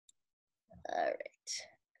All right.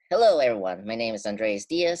 Hello, everyone. My name is Andreas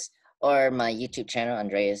Diaz, or my YouTube channel,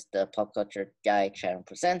 Andreas the Pop Culture Guy channel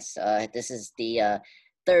presents. This is the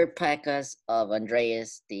third podcast of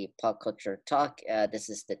Andreas the Pop Culture Talk. This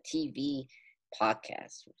is the TV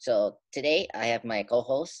podcast. So today I have my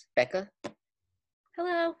co-host Becca.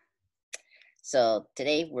 Hello. So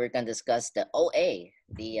today we're gonna discuss the OA,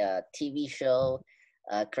 the TV show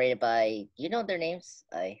created by their names.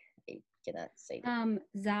 I cannot say them.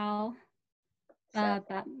 Zal, So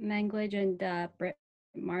Batmanglij, and Brit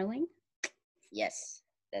Marling. yes,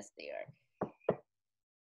 that's they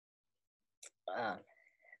are.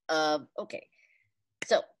 Okay.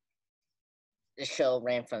 So the show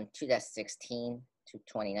ran from 2016 to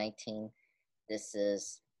 2019. This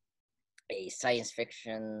is a science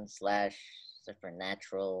fiction slash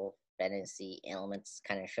supernatural fantasy elements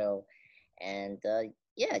kind of show, and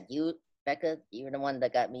yeah, Becca, you're the one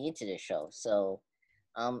that got me into this show. So,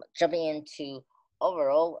 jumping into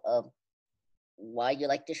overall, why you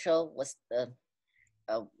like the show? What's the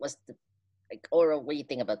like, or what do you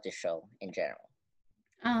think about the show in general?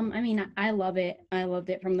 I love it. I loved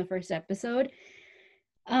it from the first episode.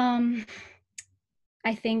 Um,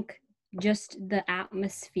 I think just the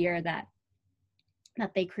atmosphere that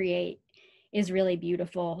they create is really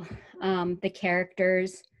beautiful. The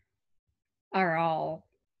characters are all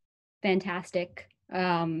fantastic.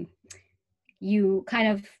 You kind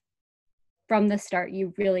of from the start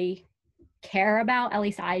you really care about. At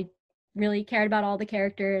least I really cared about all the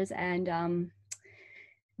characters and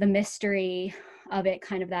the mystery of it,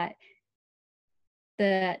 kind of that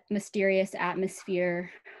the mysterious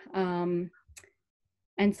atmosphere and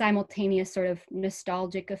simultaneous sort of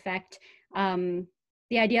nostalgic effect.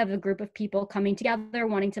 The idea of a group of people coming together,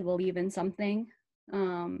 wanting to believe in something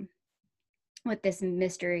with this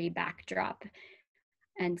mystery backdrop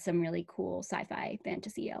and some really cool sci-fi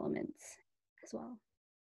fantasy elements as well.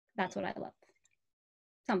 That's what I love.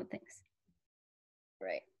 Some of the things.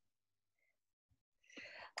 Right.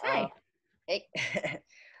 Hi. Hey.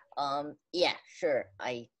 Yeah, sure.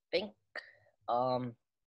 I think um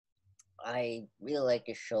I really like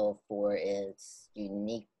the show for its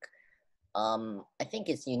unique I think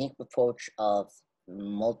its unique approach of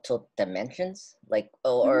multiple dimensions, like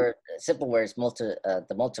or simple words, the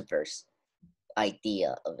multiverse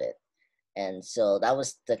idea of it. And so that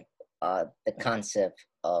was the concept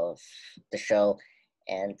of the show.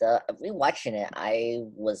 And rewatching it, I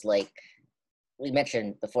was like, we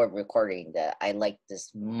mentioned before recording that I like this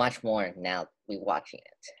much more now rewatching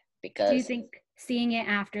it Do you because think seeing it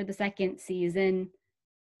after the second season,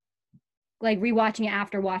 like rewatching it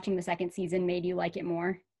after watching the second season, made you like it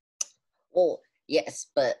more? well, yes,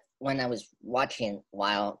 but when I was rewatching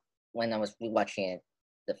it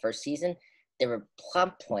the first season, there were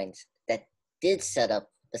plot points that did set up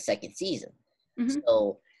the second season. Mm-hmm.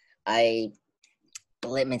 So I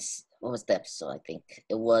what was the episode? I think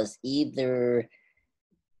it was either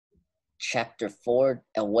chapter 4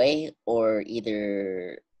 away or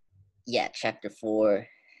either chapter 4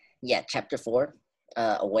 chapter 4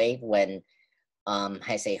 away when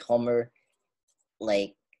I say Homer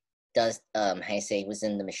like does I say was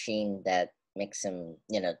in the machine that makes him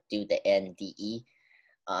do the NDE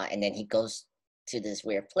and then he goes to this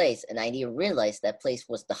weird place, and I didn't realize that place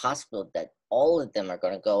was the hospital that all of them are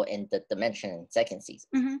going to go in the dimension in second season.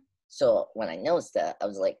 Mm-hmm. So when I noticed that, I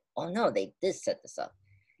was like, oh no, they did set this up.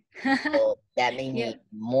 So that made Yeah, me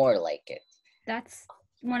more like it. that's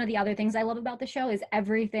one of the other things I love about the show is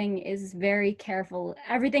everything is very careful.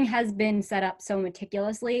 Everything has been set up so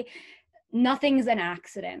meticulously. Nothing's an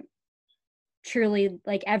accident. Truly,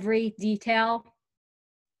 like every detail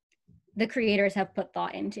the creators have put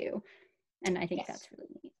thought into. And I think Yes. that's really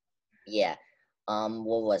neat. Yeah.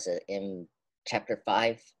 What was it in chapter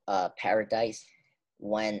 5, Paradise,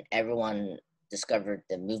 when everyone discovered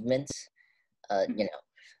the movements?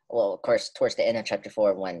 Well, of course, towards the end of chapter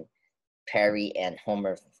 4, when Perry and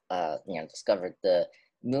Homer, discovered the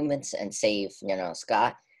movements and save,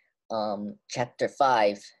 Scott. Chapter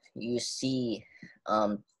 5, you see,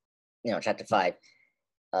 chapter 5,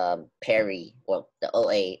 Perry, well, the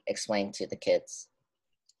OA explained to the kids,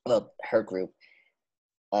 well, her group,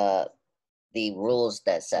 uh, the rules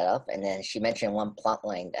that set up, and then she mentioned one plot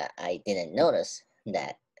line that I didn't notice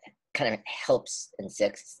that kind of helps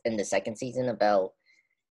in the second season about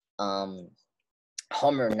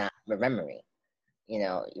Homer not remembering. You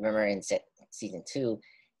remember in season 2,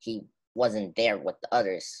 he wasn't there with the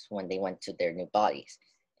others when they went to their new bodies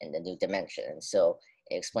in the new dimension, and so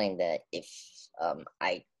it explained that if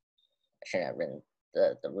I shouldn't have written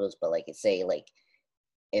the rules, but like it say like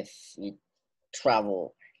if you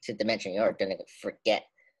travel to dimension you're gonna forget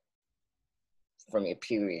from your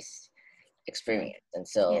previous experience, and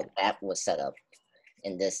so that was set up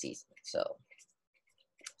in this season. So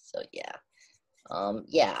yeah.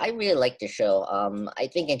 Yeah, I really like the show. I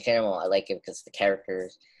think in general I like it because the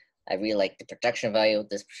characters. I really like the production value of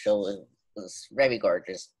this show. It was very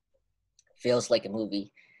gorgeous. Feels like a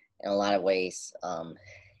movie in a lot of ways.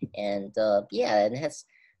 And yeah, and it has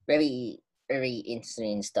very very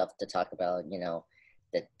interesting stuff to talk about. You know,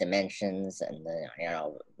 the dimensions and the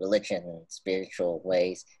religion and spiritual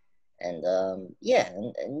ways. And yeah,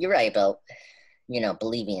 and you're right about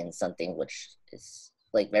believing in something which is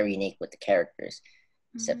like very unique with the characters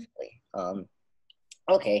specifically.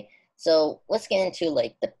 Okay, so let's get into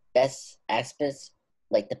like the best aspects,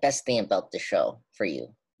 like the best thing about the show for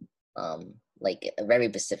you. Like a very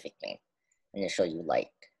specific thing in the show you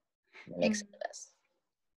like that makes it the best.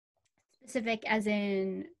 Specific as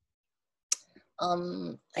in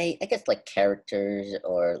I guess like characters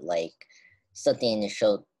or like something in the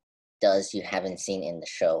show does you haven't seen in the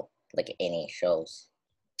show, like any shows.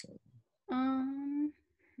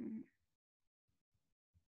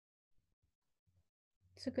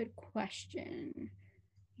 It's a good question.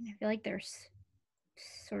 I feel like there's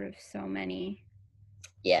sort of so many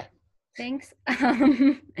things.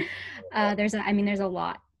 There's a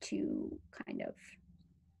lot to kind of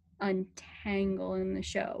untangle in the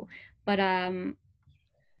show, but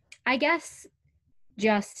I guess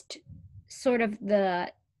just sort of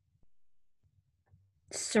the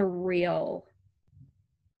surreal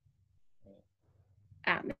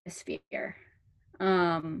atmosphere.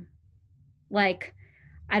 Like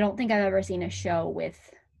I don't think I've ever seen a show with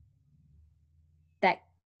that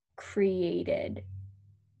created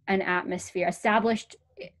established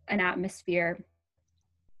an atmosphere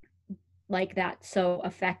like that so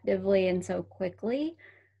effectively and so quickly.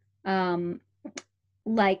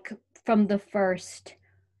 Like from the first,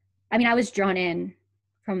 I was drawn in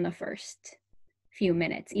from the first few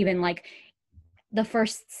minutes, even like the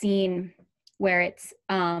first scene where it's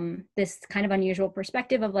this kind of unusual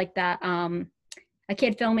perspective of like that a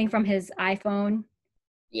kid filming from his iPhone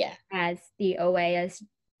as the OA is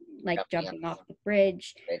like jumping off the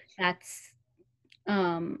bridge. That's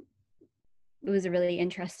it was a really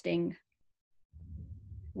interesting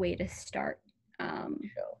way to start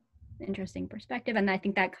interesting perspective, and I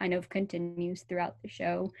think that kind of continues throughout the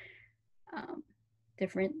show.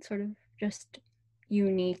 Different sort of just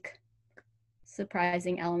unique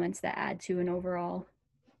surprising elements that add to an overall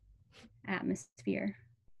atmosphere.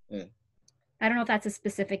 I don't know if that's as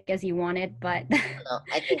specific as you wanted, but no,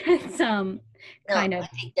 I think it's kind of. I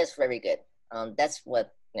think that's very good. That's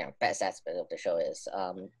what best aspect of the show is.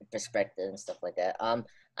 Perspective and stuff like that.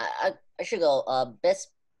 I should go.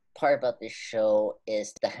 Best part about this show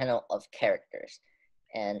is the handle of characters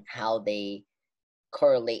and how they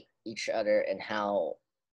correlate each other and how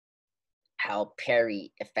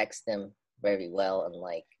Perry affects them very well, and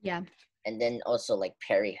like and then also like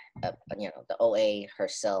Perry, the OA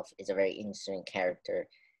herself is a very interesting character,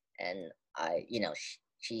 and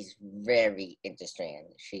she's very interesting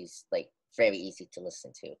and she's like very easy to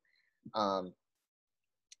listen to.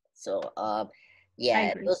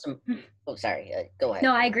 Yeah, those are, oh sorry, go ahead.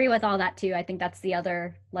 No, I agree with all that too. I think that's the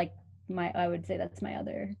other like I would say that's my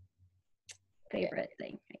other favorite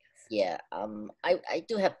thing, I guess. Yeah, I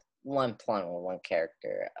do have one plan on one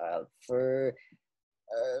character.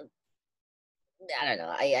 I don't know.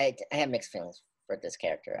 I have mixed feelings for this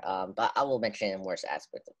character. But I will mention the worst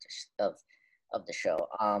aspect of the show.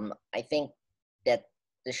 I think that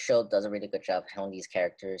the show does a really good job handling these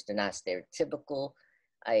characters. They're not stereotypical.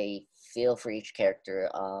 I feel for each character.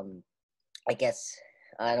 I guess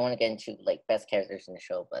I don't want to get into like best characters in the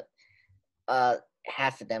show, but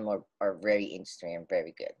half of them are very interesting and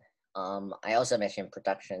very good. I also mentioned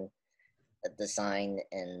production, design,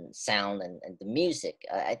 and sound, and the music.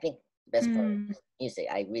 I think the best part of music.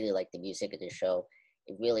 I really like the music of the show.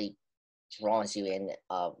 It really draws you in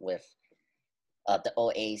with the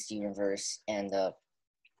OA's universe, and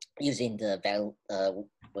using the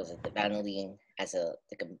vanillin as a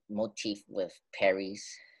motif with Perry's,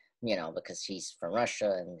 because she's from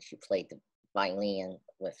Russia and she played the violin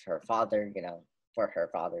with her father, for her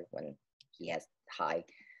father when he has high.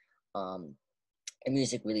 The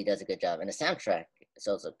music really does a good job, and the soundtrack is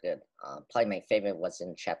also good. Probably my favorite was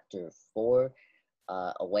in chapter 4,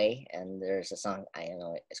 Away, and there's a song, I don't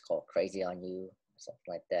know, it's called Crazy on You, or something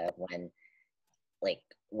like that,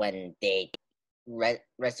 when they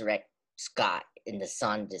resurrect Scott and the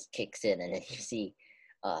sun just kicks in, and then you see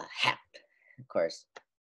Hap, of course,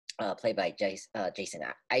 played by Jason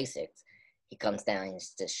Isaacs. He comes down and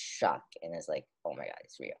he's just shocked and is like, oh my god,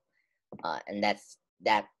 it's real. And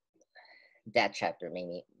that that chapter made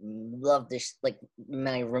me love this, like,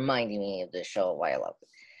 reminding me of the show, why I love it.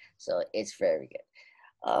 So it's very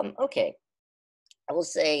good. Okay, I will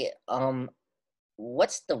say,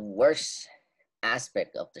 what's the worst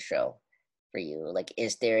aspect of the show for you? Like,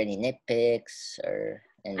 is there any nitpicks or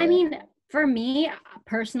I anything? mean, for me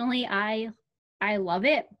personally, I love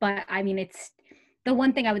it, but I mean, it's the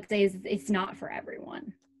one thing I would say is it's not for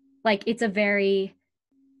everyone. Like, it's a very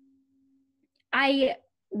I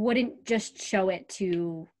wouldn't just show it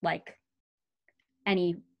to like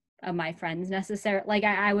any of my friends necessarily. Like,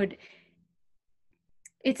 I would.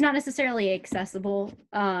 It's not necessarily accessible.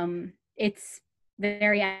 It's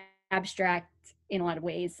very abstract in a lot of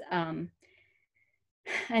ways. And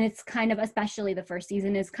it's kind of, especially the first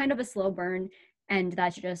season, is kind of a slow burn, and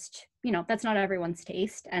that's just, that's not everyone's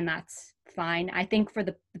taste, and that's fine. I think for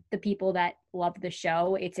the people that love the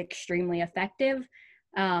show, it's extremely effective.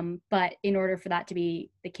 But in order for that to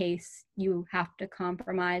be the case, you have to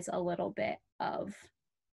compromise a little bit of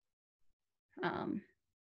um,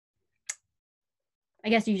 I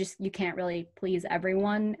guess you can't really please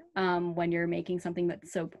everyone when you're making something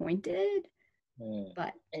that's so pointed.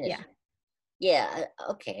 But yeah. Yeah,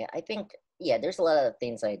 okay. I think, yeah, there's a lot of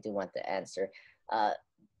things I do want to answer. I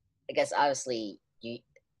guess obviously you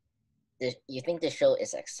think the show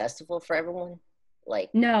is accessible for everyone? Like,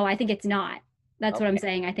 No, I think it's not. That's what I'm okay,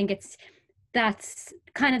 saying. I think that's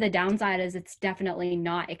kind of the downside, is it's definitely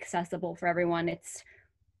not accessible for everyone. It's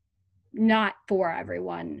not for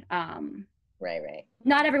everyone. right.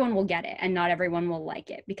 Not everyone will get it, and not everyone will like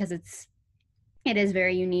it, because it is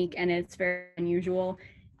very unique and it's very unusual,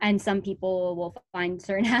 and some people will find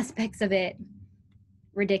certain aspects of it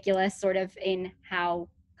ridiculous, sort of in how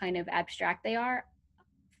kind of abstract they are.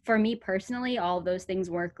 For me personally, all of those things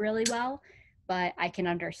work really well, but I can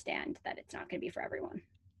understand that it's not going to be for everyone.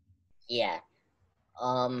 Yeah.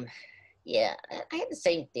 Um, yeah, I had the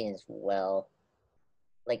same thing as well.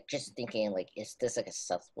 Like, just thinking, like, is this like a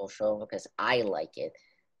accessible show? Because I like it,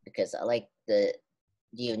 because I like the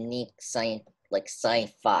unique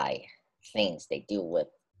sci-fi things they do with,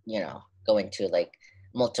 going to like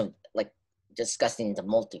like discussing the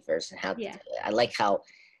multiverse and how Yeah. I like how,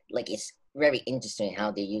 like, it's very interesting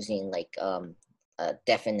how they're using like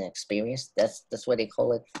definite experience. That's what they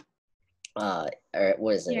call it. Or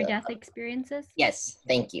what is it? Near death experiences. Yes,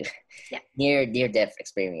 thank you. Yeah. Near death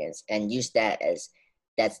experience, and use that as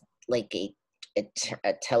that's like a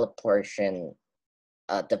teleportation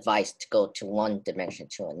device to go to one dimension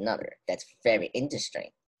to another. That's very interesting.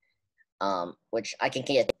 Which I can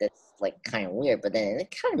get that's like kind of weird, but then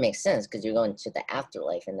it kind of makes sense because you're going to the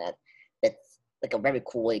afterlife, and that's like a very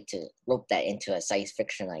cool way to rope that into a science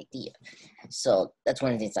fiction idea. So that's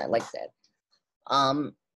one of the things I like that.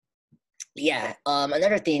 Um, yeah.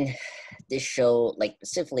 Another thing, this show, like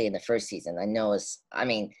specifically in the first season, I know is, I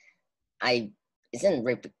mean, I it's in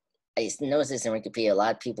I noticed this in Wikipedia. A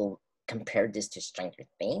lot of people compared this to Stranger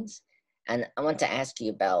Things, and I want to ask you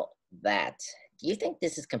about that. Do you think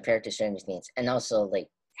this is compared to Stranger Things? And also, like,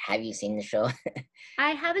 have you seen the show? I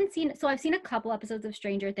haven't seen, so I've seen a couple episodes of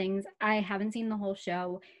Stranger Things. I haven't seen the whole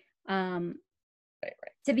show. Um, Right.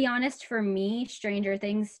 to be honest, for me, Stranger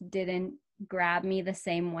Things didn't grab me the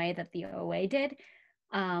same way that the OA did.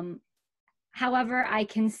 Um, However, I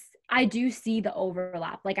do see the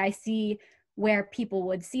overlap. Like, I see where people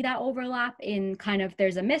would see that overlap in kind of,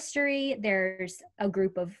 there's a mystery, there's a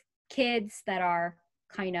group of kids that are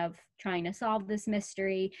kind of trying to solve this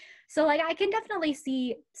mystery. So like, I can definitely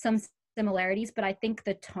see some similarities, but I think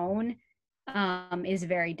the tone is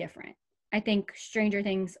very different. I think Stranger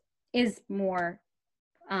Things is more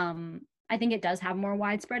I think it does have more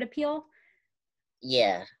widespread appeal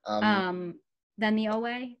Yeah. um than the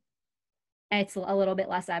OA. It's a little bit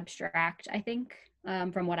less abstract, I think,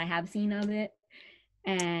 from what I have seen of it.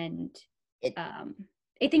 And It. um,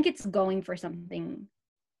 I think it's going for something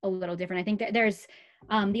a little different. I think that there's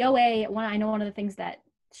the OA. I know one of the things that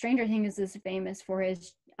Stranger Things is famous for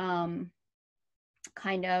is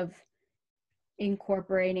kind of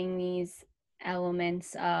incorporating these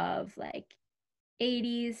elements of like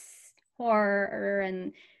 80s horror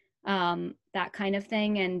and that kind of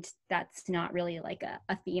thing. And that's not really like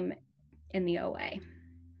a theme in the OA.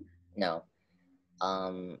 No.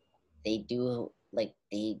 Um. They do, like,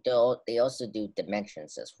 they also do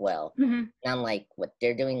dimensions as well. Mm-hmm. Not like what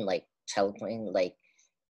they're doing, like teleporting. Like,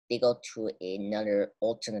 they go to another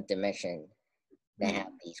alternate dimension that have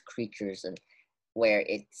these creatures, and where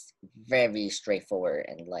it's very straightforward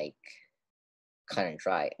and like cut and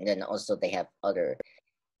dry. And then also they have other,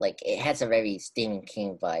 like, it has a very Stephen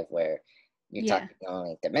King vibe where you're Yeah. talking on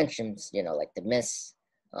like dimensions, like the mist.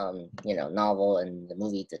 novel and the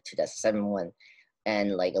movie, the 2007 one,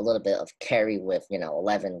 and like a little bit of Carrie with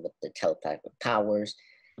 11 with the telepathic powers,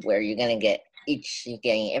 where you're getting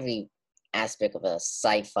every aspect of a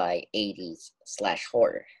sci-fi 80s slash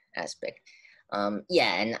horror aspect.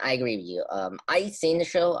 Yeah, and I agree with you. I seen the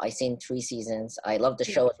show. I seen 3 seasons. I love the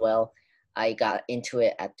show as well. I got into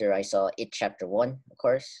it after I saw It Chapter 1, of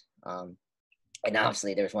course. And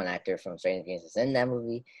obviously there's one actor from Stranger Things that's in that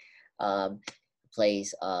movie.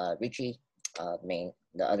 Plays Richie, the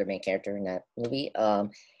other main character in that movie.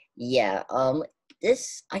 Yeah.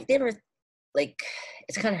 This I never like.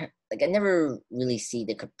 It's kind of like I never really see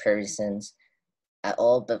the comparisons at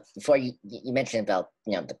all. But before you mentioned about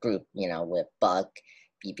the group, with Buck,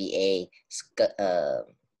 BBA,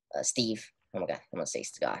 Steve. Oh my God, I'm gonna say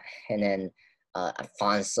Scott, and then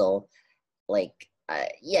Alfonso. Like,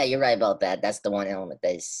 yeah, you're right about that. That's the one element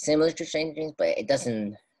that is similar to Stranger Things, but it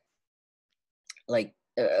doesn't like.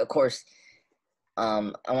 Of course,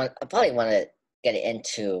 I probably want to get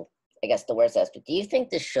into, I guess, the worst aspect. Do you think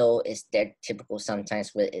the show is stereotypical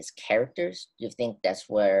sometimes with its characters? Do you think that's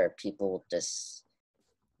where people just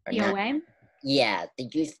are not? OA? Yeah.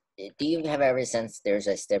 Do you have ever sense there's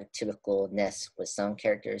a stereotypicalness with some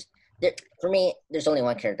characters? For me, there's only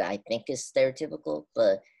one character I think is stereotypical,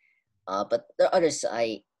 but the others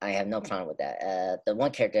I have no problem with that. The one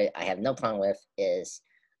character I have no problem with is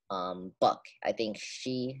Buck. I think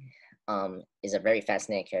she is a very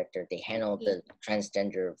fascinating character. They handle the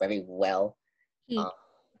transgender very well. He.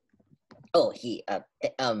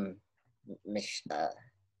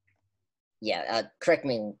 Correct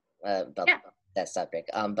me about that subject.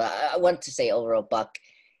 But I want to say overall, Buck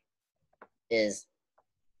is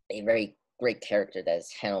a very great character that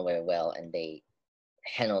is handled very well, and they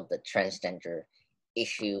handled the transgender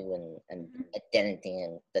issue and identity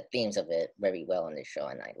and the themes of it very well in the show,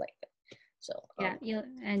 and I like it. So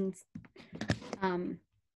and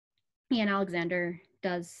Ian Alexander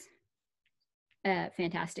does a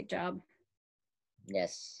fantastic job.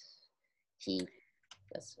 Yes, he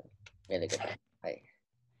does a really good job.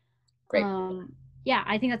 Great. Yeah,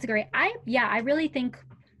 I think that's a great. I really think.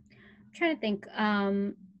 I'm trying to think.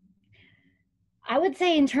 I would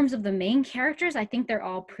say in terms of the main characters, I think they're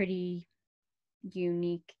all pretty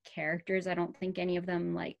unique characters. I don't think any of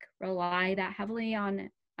them like rely that heavily on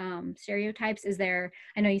stereotypes. Is there?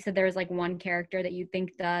 I know you said there was like one character that you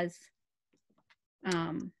think does.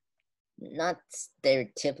 Not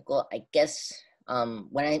stereotypical, I guess.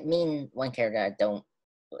 When I mean one character, I don't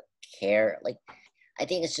care. Like, I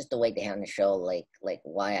think it's just the way they handle the show. Like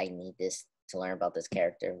why I need this to learn about this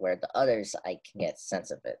character. Where the others, I can get a sense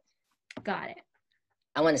of it. Got it.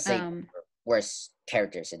 I want to say worst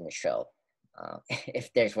characters in the show,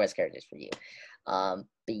 if there's worst characters for you. But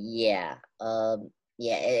yeah, and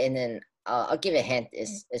then I'll give a hint.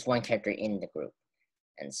 It's one character in the group,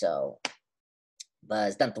 and so, but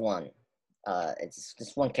it's not the one. It's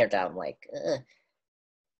just one character. I'm like,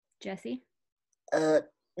 Jesse. No,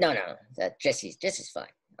 Jesse's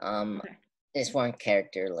fine. Okay. This one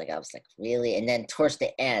character, like I was like, really, and then towards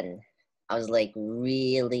the end, I was like,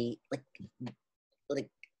 really, like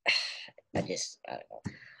I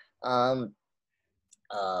don't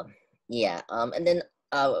know. And then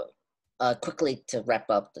quickly to wrap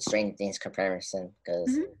up the Stranger Things comparison,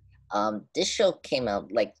 because this show came out,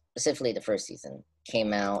 like specifically the first season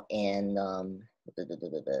came out in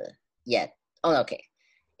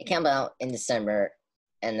it came out in December,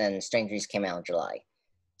 and then Stranger Things came out in July.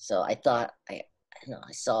 So I thought I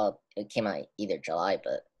saw it came out either July,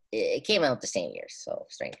 but it came out the same year. So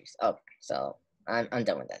Stranger Things. Oh, so I'm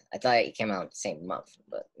done with that. I thought it came out the same month,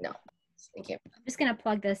 but no, it came. I'm just gonna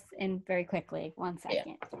plug this in very quickly. 1 second.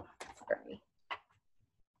 Yeah. Sorry.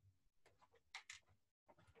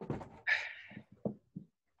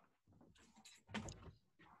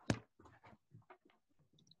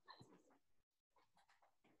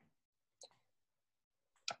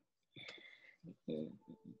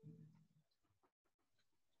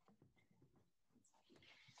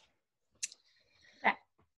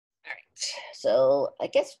 So I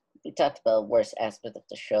guess we talked about worst aspect of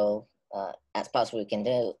the show as possible we can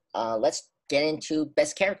do. Let's get into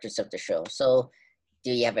best characters of the show. So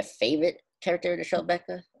do you have a favorite character of the show,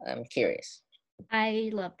 Becca? I'm curious.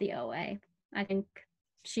 I love the OA. I think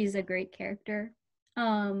she's a great character.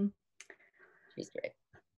 She's great.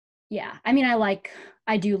 Yeah, I mean,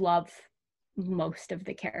 I do love most of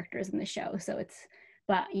the characters in the show,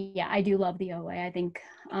 but yeah, I do love the OA. I think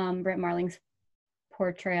Brit Marling's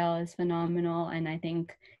portrayal is phenomenal, and I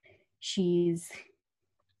think she's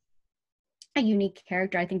a unique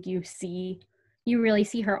character. I think you really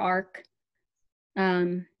see her arc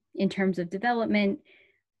in terms of development.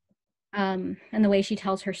 And the way she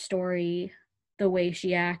tells her story, the way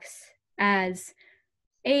she acts as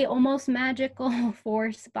a almost magical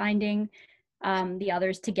force binding the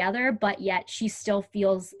others together, but yet she still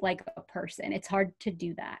feels like a person. It's hard to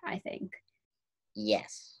do that, I think.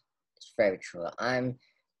 Yes, it's very true. I'm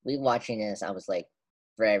rewatching this. I was like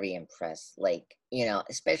very impressed. Like,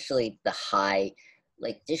 especially the high.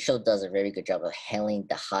 Like, this show does a very good job of handling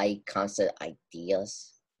the high concept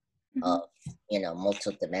ideas of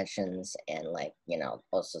multiple dimensions, and like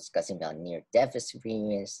also discussing about near death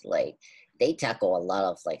experience. Like, they tackle a lot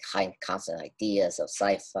of like high concept ideas of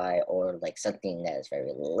sci-fi, or like something that is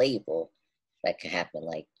very relatable that could happen,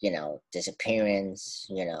 like disappearance,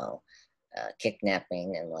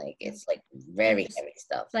 kidnapping, and like it's like very heavy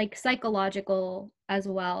stuff, like psychological as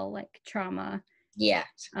well, like trauma. Yeah.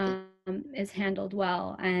 Is handled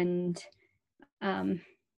well. And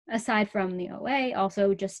aside from the OA,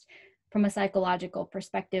 also just from a psychological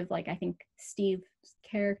perspective, like I think Steve's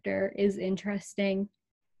character is interesting.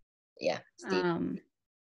 Yeah,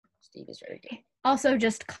 Steve is very good. Also,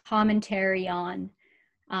 just commentary on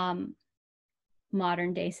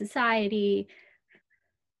modern day society.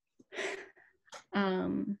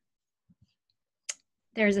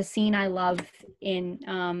 There's a scene I love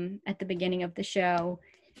in at the beginning of the show,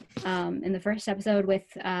 in the first episode with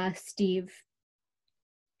Steve,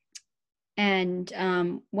 and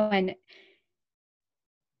when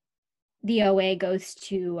the OA goes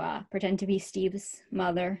to pretend to be Steve's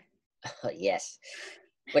mother. Yes,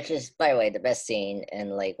 which is, by the way, the best scene, and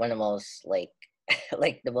like one of the most like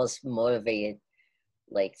like the most motivated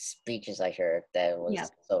like speeches I heard. That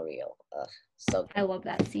was so real. So good. I love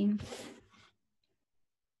that scene.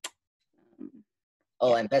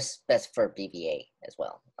 Oh, and best for BB-8 as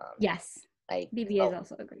well. Yes, BB-8 is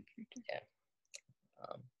also a great character. Yeah.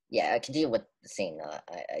 Yeah, I can deal with the scene.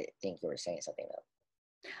 I think you were saying something though.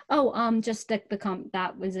 Oh, just that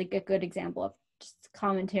was like a good example of just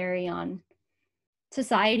commentary on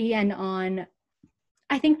society and on,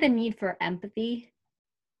 I think, the need for empathy.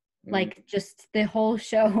 Like, just the whole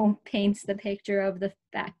show paints the picture of the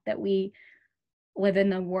fact that we live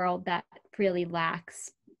in a world that really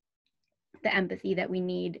lacks the empathy that we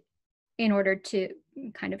need in order to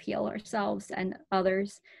kind of heal ourselves and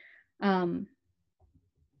others.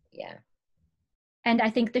 Yeah. And I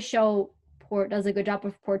think the show does a good job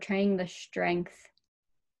of portraying the strength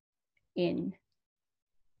in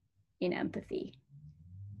empathy.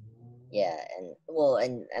 Yeah,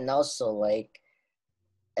 and also like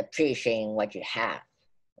appreciating what you have,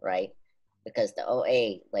 right? Because the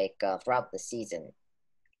OA, like throughout the season,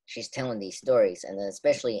 she's telling these stories, and then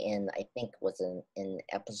especially in, I think was in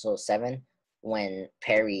episode 7, when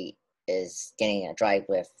Perry is getting a drive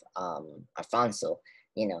with Alfonso.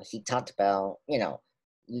 He talked about, you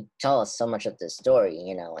tell us so much of the story,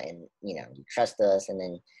 and you trust us, and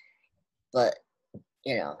then, but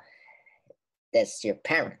that's your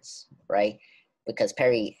parents, right? Because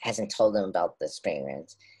Perry hasn't told them about the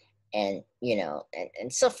experience, and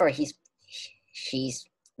and so far she's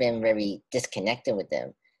been very disconnected with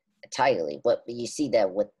them entirely. But you see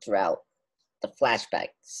that with throughout the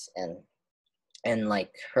flashbacks, and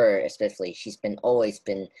like her especially, she's been always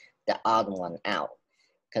been the odd one out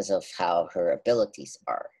because of how her abilities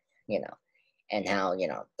are, and how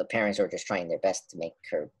the parents are just trying their best to make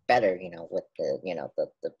her better, with the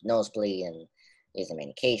the nosebleed and using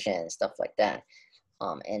medication and stuff like that.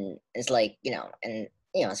 And it's like, and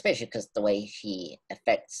especially because the way she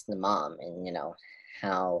affects the mom, and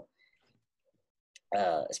how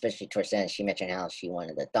especially towards the end, she mentioned how she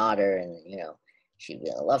wanted a daughter, and she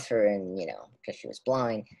really loved her, and because she was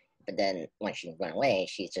blind. But then when she went away,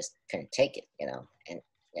 she just couldn't take it, and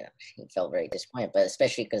she felt very disappointed. But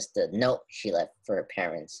especially because the note she left for her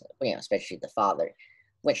parents, especially the father,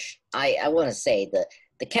 which I want to say the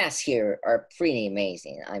cast here are pretty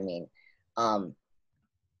amazing. I mean,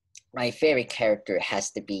 my favorite character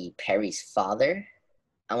has to be Perry's father.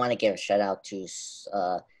 I want to give a shout out to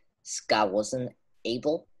Scott Wilson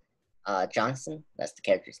Abel Johnson. That's the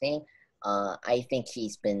character's name. I think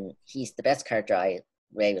he's the best character I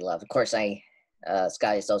really love. Of course,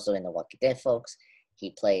 Scott is also in The Walking Dead, folks.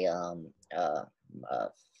 He played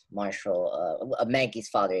Marshall, Maggie's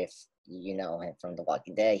father, if you know him from The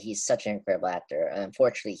Walking Dead. He's such an incredible actor.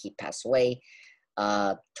 Unfortunately, he passed away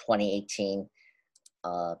 2018.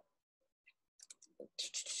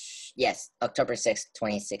 Yes, October 6th,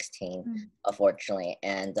 2016, unfortunately.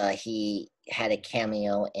 And he had a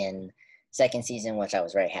cameo in second season, which I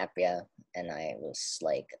was very happy at. And I was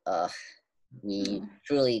like, we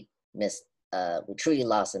truly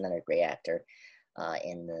lost another great actor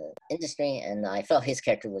in the industry. And I felt his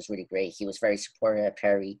character was really great. He was very supportive of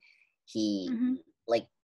Perry. he Mm-hmm. like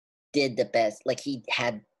did the best. Like he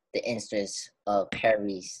had the interest of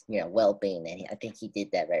Perry's, well-being, and I think he did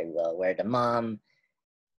that very well. Where the mom,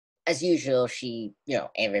 as usual, she,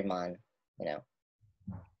 every mom, you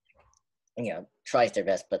know, tries their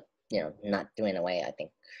best, but not doing away. I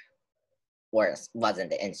think wasn't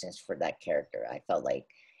the instance for that character. I felt like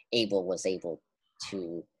Abel was able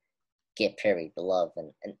to give Perry the love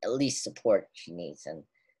and at least support she needs, and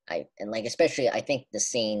like especially I think the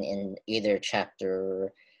scene in either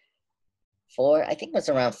chapter 4, I think it was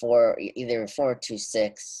around 4, either 4 to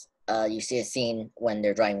 6. You see a scene when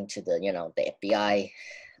they're driving to the FBI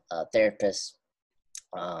therapist,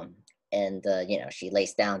 um, and she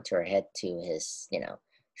lays down to her head to his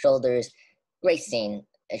shoulders. Great scene.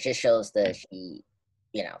 It just shows that she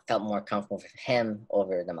felt more comfortable with him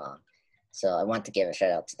over the mom. So I want to give a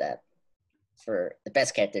shout out to that for the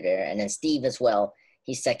best character there. And then Steve as well.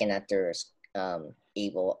 He's second after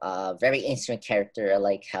Abel. Very interesting character. I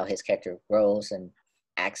like how his character grows and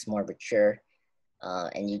acts more mature.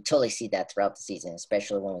 And you totally see that throughout the season,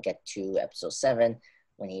 especially when we get to episode 7,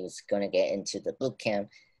 when he was going to get into the boot camp.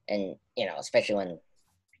 And, especially when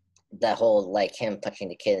the whole, like, him touching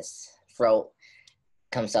the kid's throat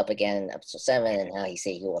comes up again in episode 7, and how he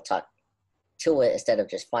said he will talk to it instead of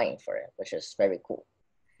just fighting for it, which is very cool.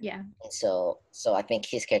 Yeah. And so I think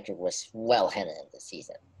his character was well handled this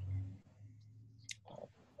season.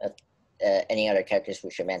 Any other characters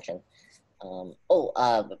we should mention?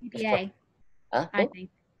 BBA. I think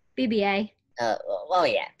BBA. Well,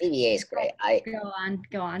 yeah, BBA is great. Go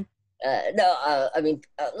on. No, I mean,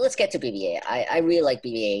 let's get to BBA. I really like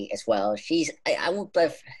BBA as well. I would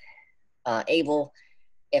have Abel,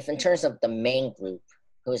 if in terms of the main group,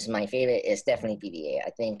 who's my favorite, is definitely BBA. I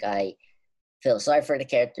think I feel sorry for the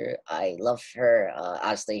character. I love her.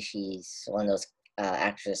 Obviously, she's one of those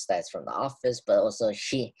actresses that's from The Office, but also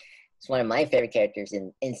she is one of my favorite characters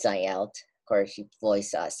in Inside Out. Of course, she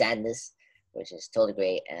voiced Sadness, which is totally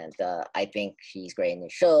great, and I think she's great in the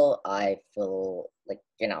show. I feel like,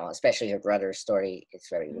 especially her brother's story is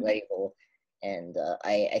very relatable, and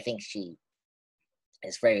I think she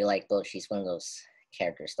is very likable. She's one of those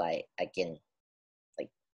characters that I can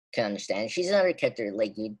understand. She's another character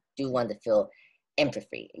like you do want to feel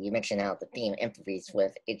empathy. You mentioned how the theme empathies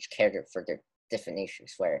with each character for their different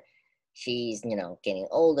issues, where she's getting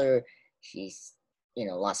older, she's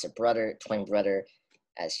lost her brother, twin brother,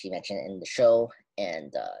 as she mentioned in the show,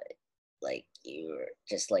 and like you're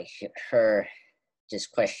just like her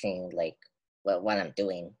just questioning like what I'm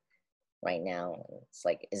doing right now. It's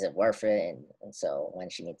like, is it worth it? And so when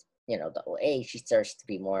she meets the OA, she starts to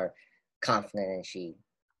be more confident, and she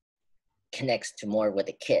connects to more with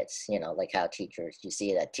the kids, like how teachers, you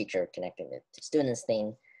see that teacher connecting to students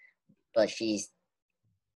thing, but she's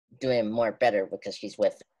doing more better because she's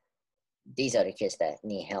with these other kids that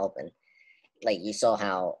need help. And like you saw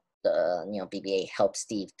how the BBA helped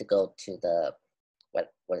Steve to go to the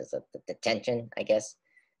what is it, the detention, I guess,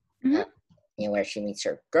 Mm-hmm. Where she meets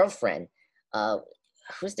her girlfriend.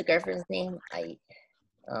 Who's the girlfriend's name?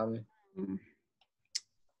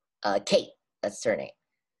 Kate, that's her name.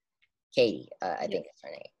 Katie, I think it's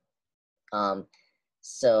her name.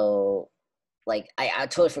 So like I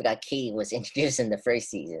totally forgot Katie was introduced in the first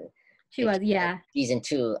season. She was, yeah. Season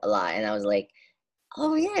 2 a lot, and I was like,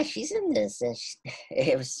 oh yeah, she's in this, and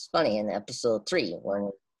it was funny in episode 3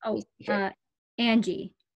 when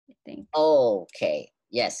Angie, I think. Oh, okay.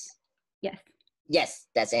 Yes. Yes. Yes,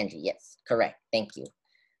 that's Angie. Yes, correct. Thank you.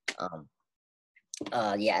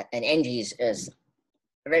 Yeah, and Angie is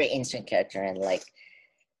a very interesting character, and like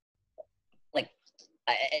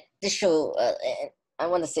this show. I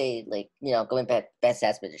want to say, like, going back best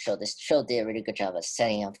aspect of the show. This show did a really good job of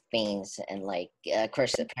setting up things, and like, of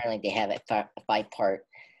course, apparently they have a 5-part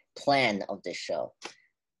plan of this show.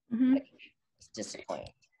 Mm-hmm. It's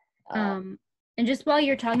disappointing. And just while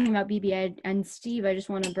you're talking about BB and Steve, I just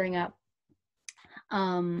want to bring up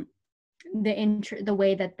the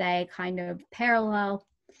way that they kind of parallel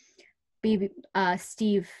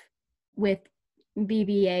Steve with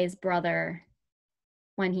BBA's brother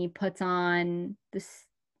when he puts on the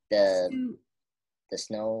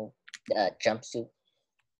snow jumpsuit.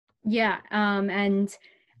 Yeah, and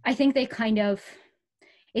I think they kind of,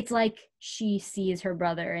 it's like she sees her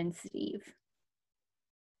brother in Steve.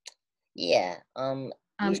 Yeah.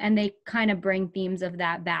 And they kind of bring themes of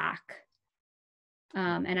that back.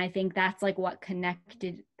 And I think that's like what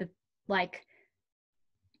connected the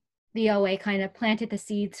OA kind of planted the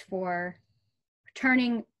seeds for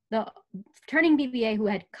turning the turning BBA, who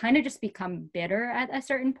had kind of just become bitter at a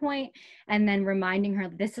certain point, and then reminding her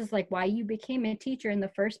this is like why you became a teacher in the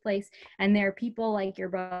first place, and there are people like your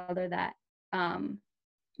brother that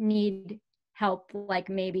need help, like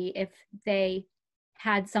maybe if they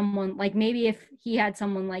had someone, like maybe if he had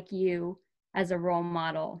someone like you as a role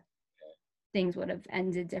model, things would have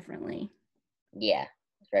ended differently. Yeah,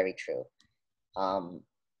 it's very true.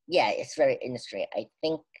 Yeah, it's very interesting. I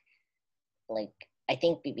think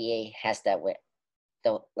BBA has that with,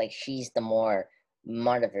 though, like she's the more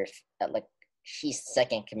mother, like she's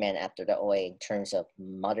second command after the OA in terms of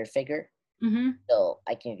mother figure. Mm-hmm. So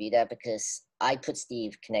I can view that because I put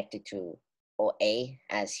Steve connected to OA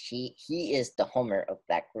as he is the Homer of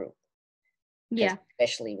that group. Yeah.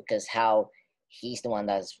 Especially because how he's the one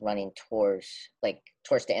that's running towards the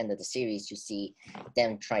end of the series. You see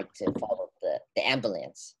them try to follow the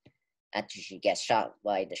ambulance after she gets shot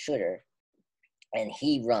by the shooter, and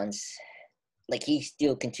he runs, like he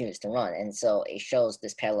still continues to run, and so it shows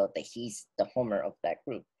this parallel that he's the Homer of that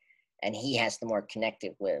group, and he has the more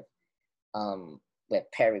connected with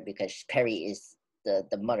Perry, because Perry is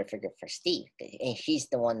the mother figure for Steve, and she's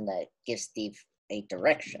the one that gives Steve a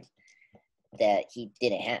direction that he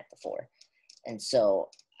didn't have before. And so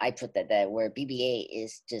I put that where BBA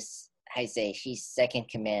is just, I say she's second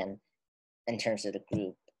command in terms of the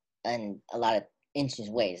group in a lot of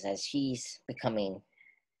interesting ways, as she's becoming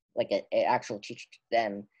like an actual teacher to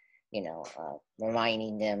them,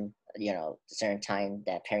 reminding them, a certain time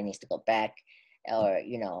that Perry needs to go back, or,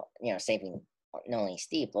 saving not only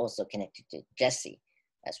Steve, but also connected to Jesse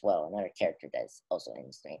as well, another character that's also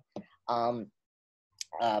interesting.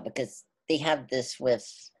 Because they have this with,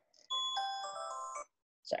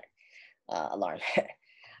 alarm.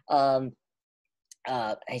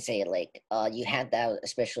 I say you had that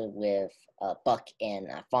especially with Buck and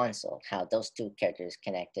Alfonso, how those two characters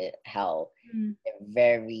connected, how they're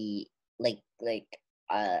very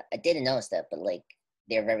I didn't notice that, but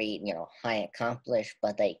they're very high accomplished,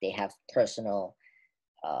 but they have personal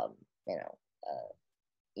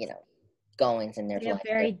goings in their They have life.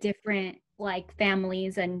 very different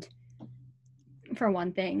families, and for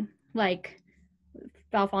one thing,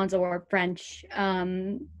 Alfonso or French,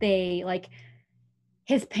 they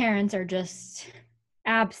his parents are just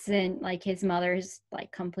absent, his mother's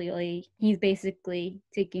completely, he's basically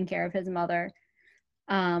taking care of his mother.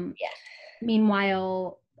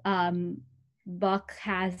 Meanwhile, Buck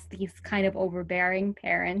has these kind of overbearing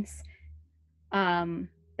parents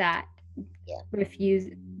that refuse,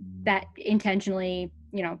 that intentionally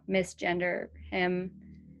misgender him.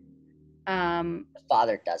 The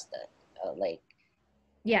father does that,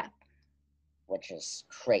 yeah, which is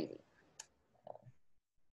crazy,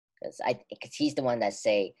 because he's the one that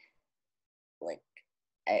say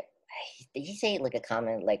did he say a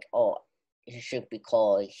comment oh, it should be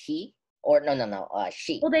called he, or no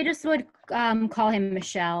she? Well, they just would call him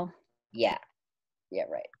Michelle. Yeah,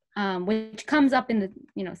 right. Which comes up in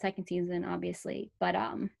the second season, obviously, but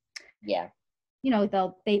yeah,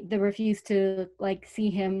 they refuse to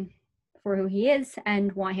see him for who he is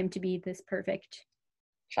and want him to be this perfect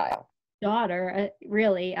child daughter,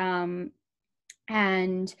 really. And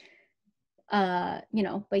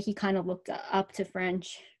but he kind of looked up to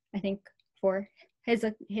French, I think, for his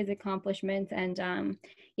accomplishments, and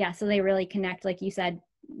so they really connect, like you said,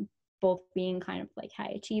 both being kind of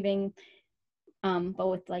high achieving, but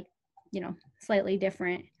with slightly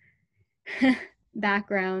different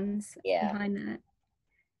backgrounds behind that.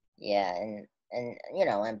 Yeah,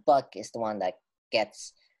 and Buck is the one that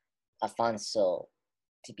gets Alfonso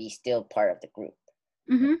to be still part of the group,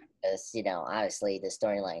 because obviously the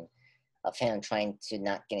storyline of him trying to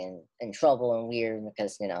not get in trouble and weird,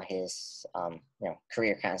 because his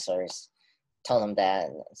career counselors told him that,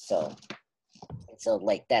 and so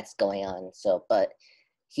that's going on. So, but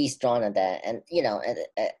he's drawn on that, and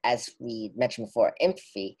as we mentioned before,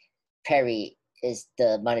 empathy. Perry is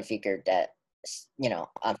the mother figure that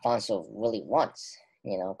Alfonso really wants.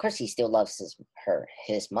 Of course, he still loves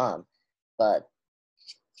his mom, but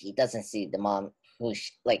he doesn't see the mom who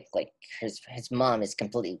his mom is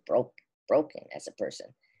completely broken as a person,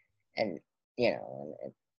 and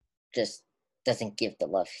and just doesn't give the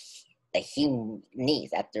love that he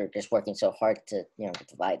needs after just working so hard to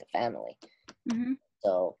divide the family.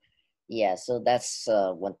 So so that's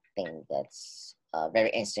one thing that's very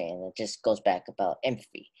interesting, and it just goes back about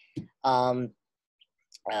empathy.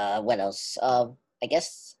 What else? I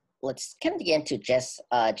guess let's kind of get into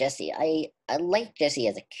Jesse. I like Jesse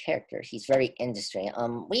as a character. He's very interesting.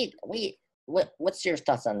 What's your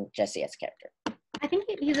thoughts on Jesse as a character? I think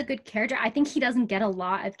he's a good character. I think he doesn't get a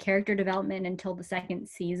lot of character development until the second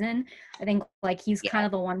season. I think like he's Yeah, kind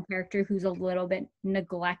of the one character who's a little bit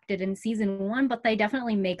neglected in season 1, but they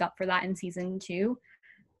definitely make up for that in season 2.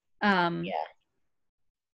 Um,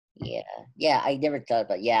 yeah, yeah. I never thought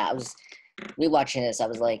about. Yeah, I was rewatching this. I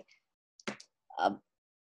was like, um,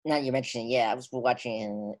 now you mentioned, yeah, I was watching,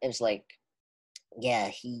 and it was like, yeah,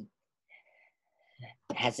 he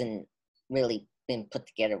hasn't really been put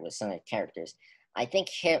together with some of the characters. I think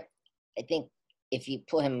him. I think if you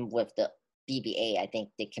put him with the BBA, I think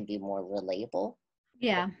they can be more relatable.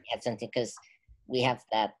 yeah, Had something because we have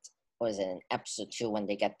that. What was it in episode 2 when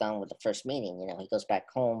they get done with the first meeting? You know, he goes back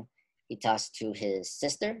home. He talks to his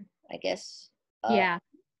sister, I guess. yeah.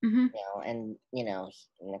 Hmm. You know,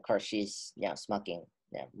 and of course she's smoking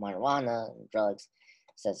marijuana and drugs,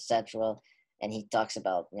 etc. And he talks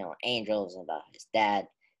about angels and about his dad,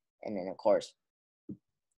 and then of course,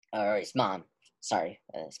 or his mom. Sorry,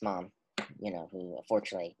 his mom. Who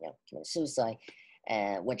unfortunately committed suicide,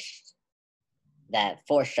 which that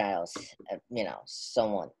foreshadows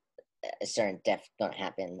someone a certain death going to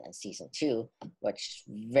happen in season 2, which is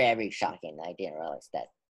very shocking. I didn't realize that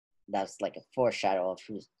was like a foreshadow of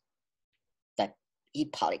who's that he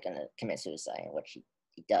probably gonna commit suicide, which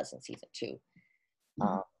he does in season 2.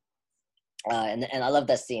 Mm-hmm. And I love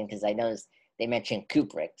that scene because I noticed they mentioned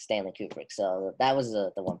Stanley Kubrick. So that was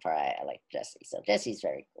the one part I like Jesse. So Jesse's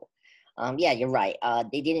very cool. Yeah, you're right.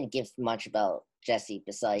 They didn't give much about Jesse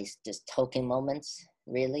besides just token moments,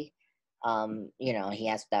 really. He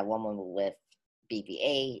has that one moment with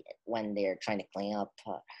BBA when they're trying to clean up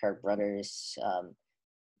her brother's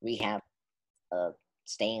rehab,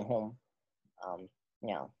 staying home. Um,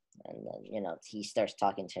 and then he starts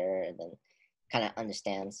talking to her, and then kind of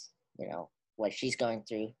understands what she's going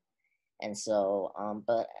through, and so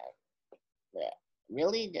but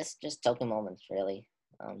really just token moments, really.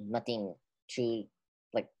 Nothing too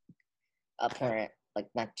like apparent, like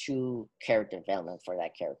not too character development for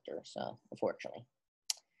that character. So unfortunately,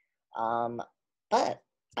 um, but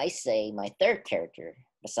I say my third character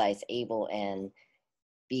besides Abel and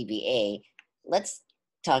BBA. Let's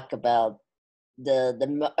talk about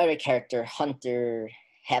the other character, Hunter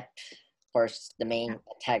Hep, of course, the main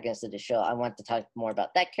antagonist of the show. I want to talk more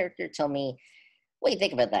about that character. Tell me what do you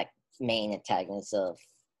think about that main antagonist of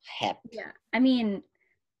Hep? Yeah, I mean,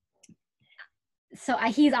 so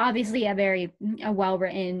he's obviously a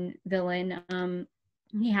well-written villain.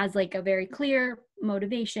 He has like a very clear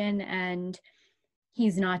motivation, and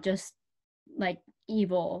he's not just like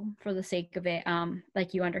evil for the sake of it.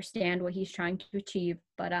 Like you understand what he's trying to achieve,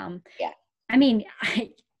 but Yeah, I mean,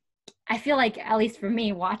 I feel like at least for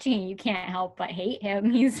me watching it, you can't help but hate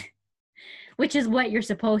him. He's which is what you're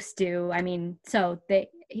supposed to. I mean, so the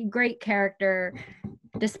great character,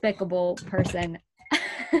 despicable person.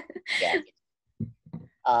 yeah.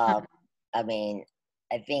 Um, I mean,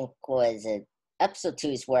 I think was it episode 2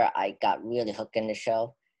 is where I got really hooked in the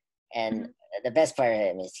show, and the best part of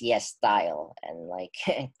him is he has style and like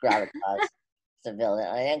gravitas. The villain,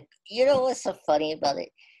 and you know what's so funny about it?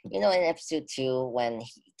 In episode 2 when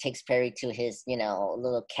he takes Perry to his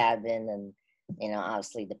little cabin, and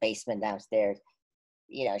obviously the basement downstairs.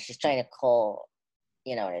 She's trying to call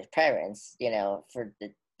his parents for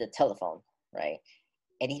the telephone, right?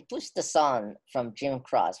 And he puts the song from Jim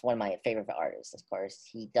Cross, one of my favorite artists, of course.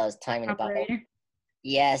 He does Time in a Bottle. operator.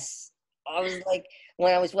 Yes. I was like,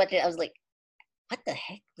 when I was watching it, I was like, what the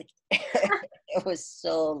heck? Like, it was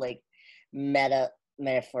so like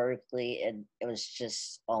metaphorically, and it was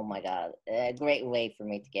just, oh my God, a great way for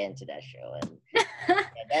me to get into that show. And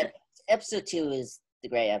that episode 2 is the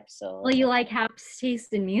great episode. Well, you like Hap's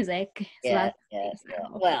taste in music, so Yeah, that's yeah, nice. yeah.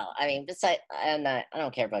 Well, I mean, besides, I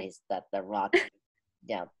don't care about the rock,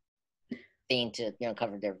 thing to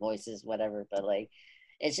cover their voices, whatever. But like,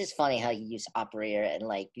 it's just funny how you use operator, and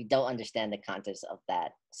like you don't understand the context of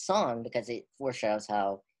that song because it foreshadows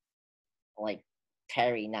how like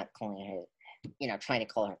Perry not calling her, trying to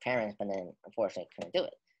call her parents, but then unfortunately couldn't do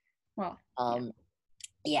it. Well,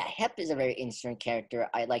 Yeah, Hep is a very interesting character.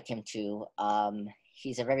 I like him too.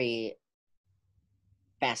 He's a very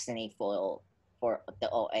fascinating foil for the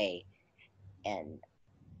OA, and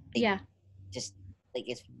they yeah, just like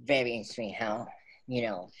it's very interesting how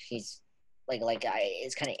she's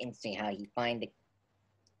it's kind of interesting how you find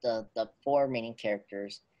the four main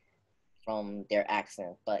characters from their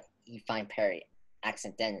accent, but you find Perry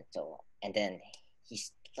accidental, and then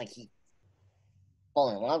he's like he fall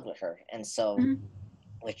in love with her, and so mhm.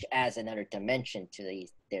 which adds another dimension to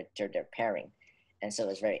their pairing, and so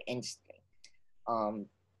it's very interesting. Um,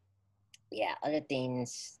 yeah, other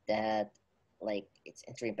things that like it's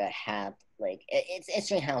interesting about how it's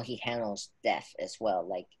interesting how he handles death as well.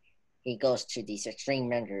 Like he goes to these extreme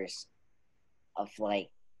measures of like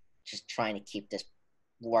just trying to keep this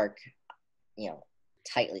work,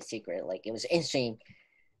 tightly secret. Like it was interesting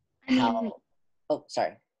I mean, how. Oh,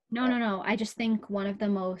 sorry. no. I just think one of the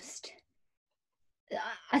most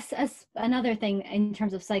another thing in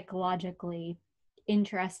terms of psychologically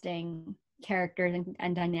interesting characters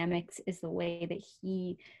and dynamics is the way that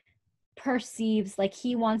he perceives, like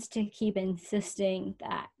he wants to keep insisting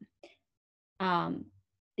that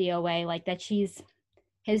the OA, like that she's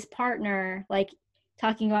his partner, like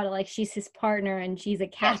talking about it like she's his partner and she's a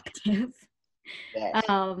Yes, captive. yes.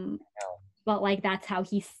 um No. but like that's how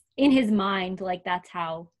he's in his mind, like that's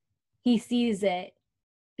how he sees it,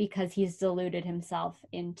 because he's deluded himself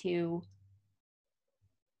into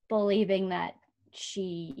believing that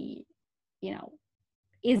she, you know,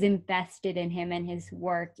 is invested in him and his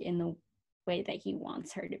work in the way that he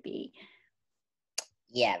wants her to be.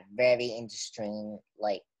 Yeah, very interesting.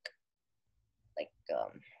 Like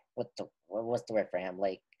what was the word for him?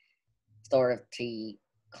 Like authority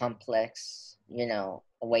complex. The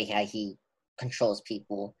way how he controls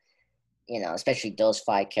people. Especially those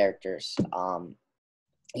five characters.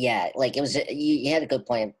 Yeah, like it was. You had a good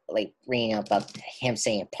point, like reading about him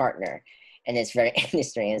saying partner, and it's very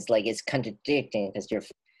interesting. It's like it's contradicting because you're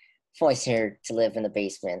forced here to live in the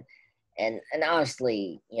basement, and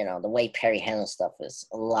obviously, the way Perry handles stuff is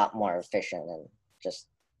a lot more efficient and just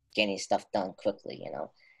getting stuff done quickly.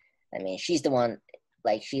 I mean, she's the one.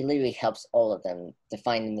 Like she literally helps all of them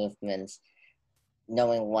define the movements,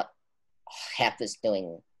 knowing what Hap is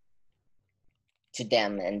doing to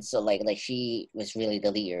them, and so like she was really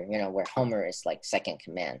the leader, where Homer is like second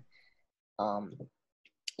command. um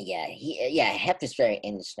Hep is very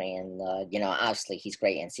interesting, and obviously he's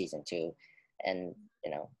great in season 2, and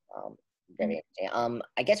very interesting.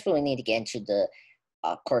 I guess we need to get into the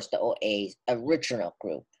of course the OA's original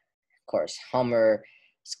group. Of course, Homer,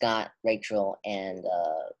 Scott, Rachel, and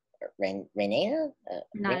Renata.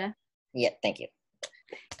 Nada. Yeah, thank you.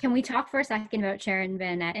 Can we talk for a second about Sharon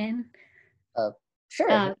Van Etten? uh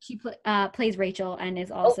sure. She plays Rachel and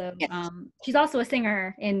is Oh, also yes. she's also a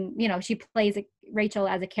singer. In she plays Rachel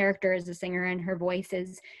as a character, as a singer, and her voice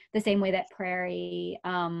is the same way that Prairie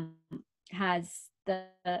has the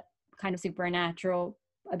kind of supernatural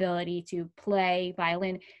ability to play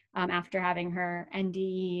violin after having her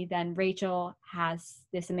NDE. Then Rachel has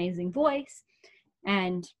this amazing voice,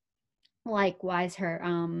 and likewise her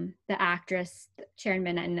the actress Sharon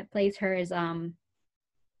Van Etten that plays her is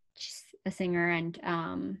she's a singer and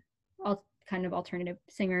all kind of alternative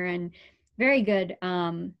singer, and very good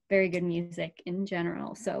music in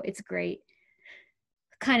general. So it's great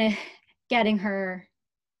kind of getting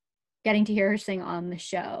to hear her sing on the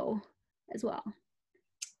show as well.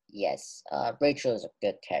 Yes, Rachel is a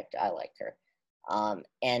good character. I like her.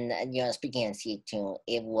 And speaking of C2,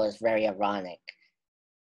 it was very ironic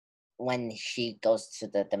when she goes to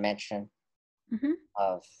the dimension Mm-hmm.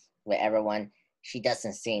 of where everyone, she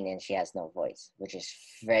doesn't sing and she has no voice, which is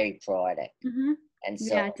very poetic. Mm-hmm. And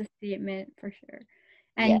so, Yeah, it's a statement for sure.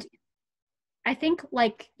 yeah, And I think,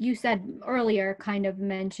 like you said earlier, kind of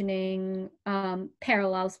mentioning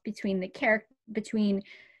parallels between between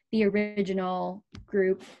the original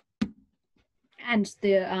group and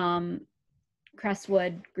the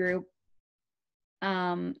Crestwood group.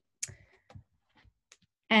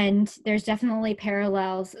 And there's definitely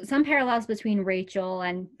some parallels between Rachel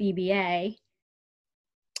and BBA.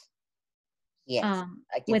 yes,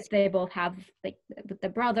 With they both have like with the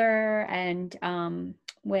brother and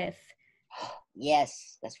with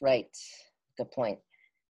yes, that's right. Good point.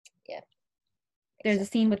 Yeah. there's a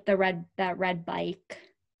scene with that red bike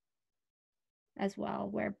as well,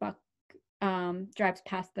 where Buck drives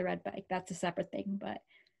past the red bike. That's a separate thing, but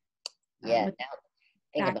Yeah. with Now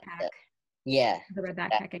think about backpack, that. Yeah. the red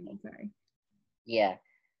backpack. I mean, sorry. Yeah.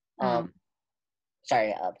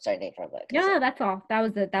 Sorry, Nate, for that. No, that's all. That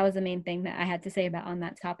was the main thing that I had to say about on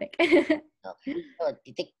that topic. No, do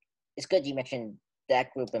you think it's good you mentioned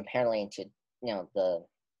that group and apparently into the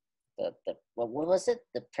what was it,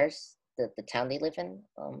 the town they live in,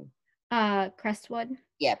 Crestwood.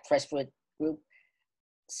 yeah, Presswood group.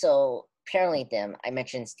 So apparently them, I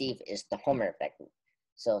mentioned Steve is the Homer of that group.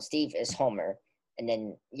 So Steve is Homer, and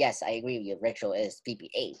then yes, I agree with you, Rachel is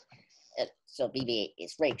BB-8. So BB-8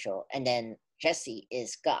 is Rachel, and then Jesse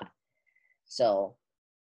is Scott. So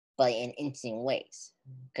but in interesting ways,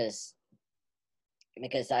 because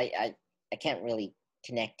I can't really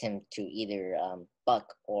connect him to either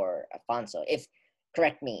Buck or Alfonso. If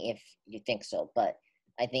correct me if you think so, but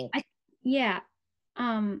I think Yeah.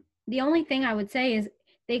 the only thing I would say is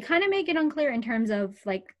they kind of make it unclear in terms of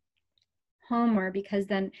like Homer, because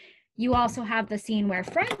then you also have the scene where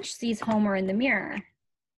French sees Homer in the mirror.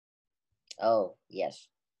 Oh, yes.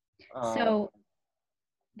 So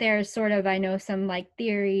there's sort of, I know, some like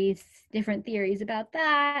different theories about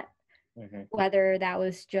that, whether that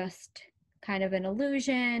was just kind of an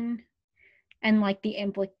illusion, and like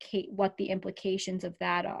what the implications of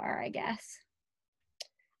that are, I guess.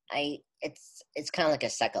 It's kind of like a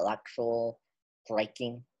psychological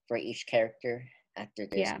breaking for each character after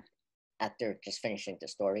this. Yeah. After just finishing the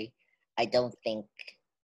story, I don't think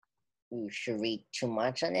we should read too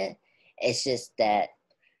much on it. It's just that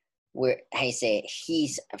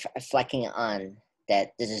he's reflecting on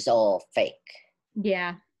that this is all fake.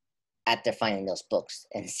 Yeah. After finding those books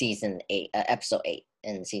in season 8, episode 8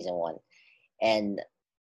 in season 1, and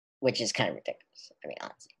which is kind of ridiculous. I mean,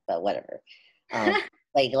 honestly, but whatever.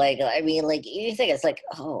 I mean, like you think it's like,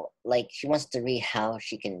 oh, like she wants to read how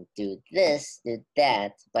she can do this, do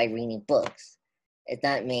that by reading books. It's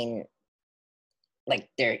not mean like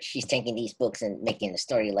she's taking these books and making a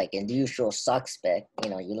story like in the usual suspect.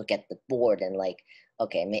 You look at the board and like,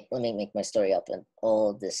 okay, let me make my story up and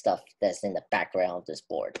all this stuff that's in the background of this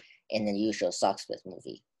board in the usual suspect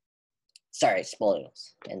movie. Sorry,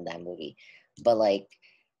 spoilers in that movie, but like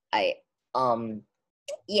I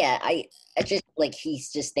just like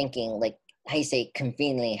he's just thinking like how you say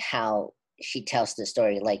conveniently how she tells the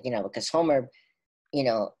story, like because Homer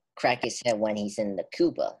crack his head when he's in the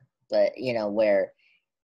Cuba, but where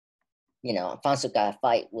Alfonso got a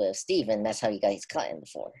fight with Steven, that's how he got his cut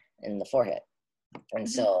in the forehead. And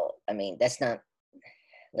so I mean that's not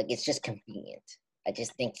like, it's just convenient. I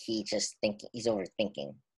just think he's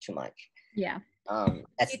overthinking too much. Yeah. Do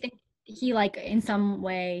you think he like in some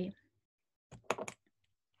way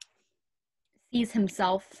sees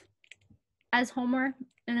himself as Homer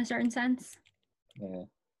in a certain sense?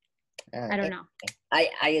 I don't know.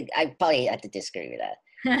 I probably have to disagree with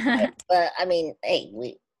that. But I mean, hey,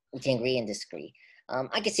 we can agree and disagree.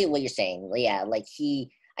 I can see what you're saying. Yeah, like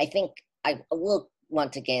I think I will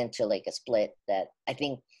want to get into like a split that I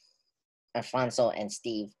think Alfonso and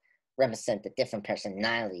Steve represent the different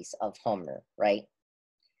personalities of Homer, right?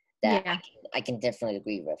 That yeah. I can definitely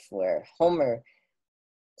agree with. Where Homer,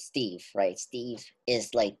 Steve, right? Steve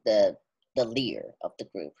is like the leader of the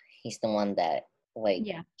group. He's the one that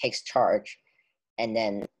takes charge,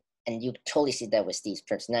 and you totally see that with Steve's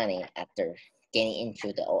personality after getting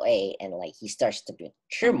into the OA, and like he starts to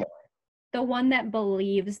mature more. The one that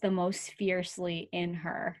believes the most fiercely in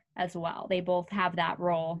her as well. They both have that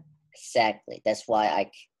role. Exactly. That's why I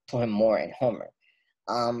put him more in Homer.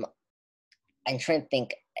 I'm trying to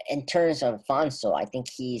think in terms of Alfonso. I think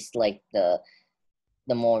he's like the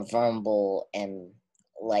more vulnerable and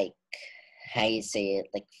like how you say it,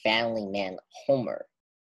 like family man Homer.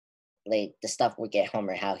 Like the stuff we get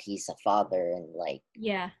Homer, how he's a father and like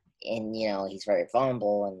and he's very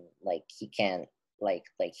vulnerable and like he can't like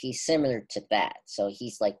he's similar to that. So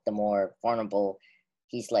he's like the more vulnerable.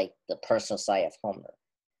 He's like the personal side of Homer,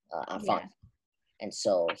 Alfonso, and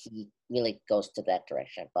so he really goes to that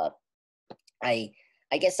direction. But I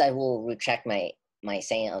guess I will retract my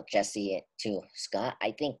saying of Jesse to Scott.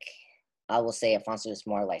 I think I will say Alfonso is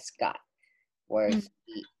more like Scott, where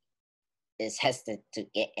he is hesitant to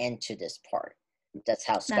get into this part. That's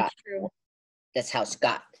how Scott. That's how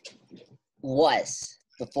Scott was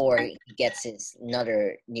before he gets his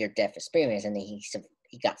another near-death experience, and then he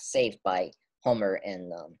got saved by Homer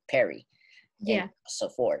and Perry, and so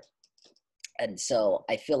forth. And so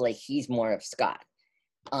I feel like he's more of Scott.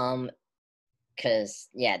 Because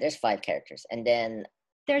there's 5 characters, and then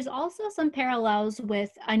there's also some parallels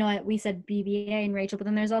with, I know we said BB-8 and Rachel, but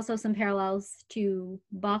then there's also some parallels to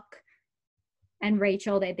Buck and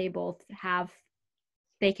Rachel that they both have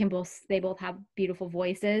beautiful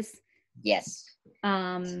voices. Yes.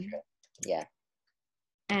 Yeah.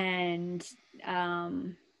 And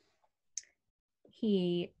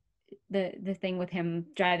the thing with him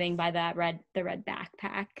driving by the red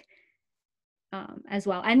backpack as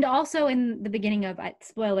well, and also in the beginning of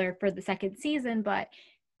spoiler for the second season, but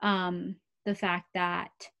the fact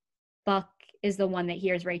that Buck is the one that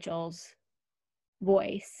hears Rachel's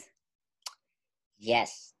voice.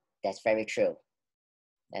 Yes, that's very true.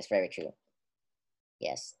 That's very true.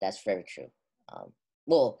 Yes, that's very true.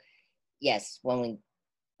 Well, yes, when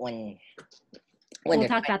we'll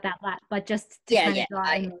talk about that, but just to kind of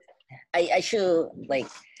draw in. I should like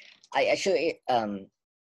I should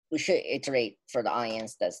we should iterate for the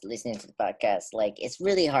audience that's listening to the podcast. Like, it's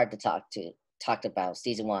really hard to talk about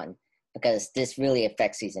season 1 because this really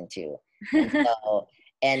affects season 2. And so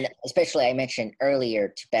And especially I mentioned earlier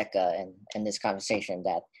to Becca in this conversation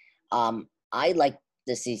that I like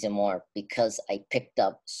this season more because I picked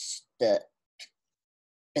up the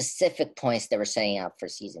specific points they were setting up for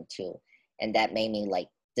season 2, and that made me like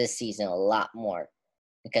this season a lot more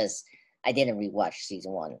because I didn't rewatch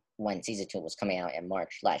season 1 when season 2 was coming out in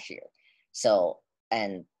March last year. So,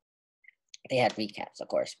 and they had recaps, of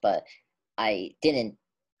course, but I didn't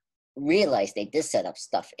realize they did set up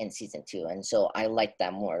stuff in season 2, and so I like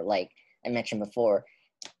that more. Like I mentioned before,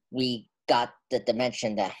 we got the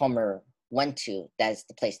dimension that Homer went to. That's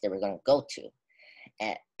the place they were going to go to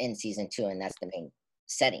in season 2, and that's the main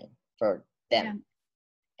setting for them.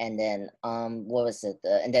 Yeah. And then what was it?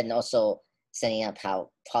 And then also setting up how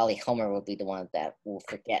Polly Homer will be the one that will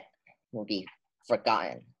be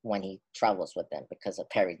forgotten when he travels with them because of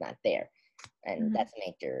Perry's not there, and that's a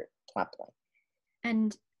major plot point.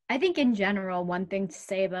 And I think in general, one thing to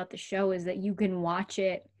say about the show is that you can watch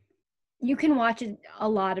it a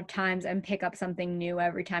lot of times and pick up something new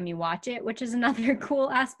every time you watch it, which is another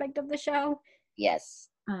cool aspect of the show. Yes,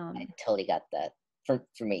 I totally got that. For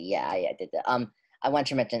me, yeah, I did that. I want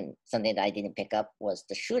to mention something that I didn't pick up was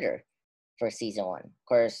the shooter for season 1. Of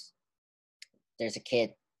course, there's a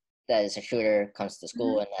kid that is a shooter, comes to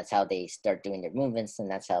school, and that's how they start doing their movements, and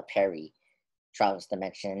that's how Perry travels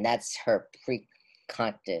dimension, and that's her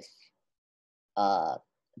precognitive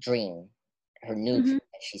dream, her new dream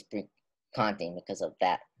that she's preconting because of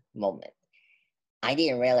that moment. I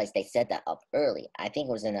didn't realize they set that up early. I think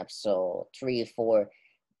it was in episode 3 or 4.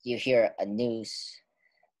 You hear a news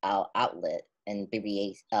outlet in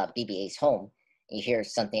BB-8's home. You hear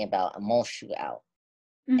something about a mall shootout,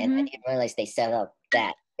 and I didn't realize they set up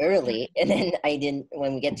that early. And then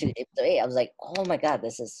when we get to episode 8, I was like, oh my god,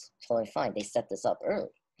 this is totally fine. They set this up early,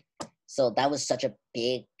 so that was such a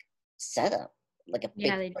big setup, like a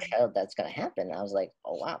big show that's gonna happen. I was like,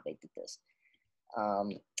 oh wow, they did this.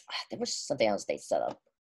 There was something else they set up,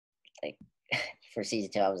 like for season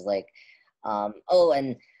 2. I was like,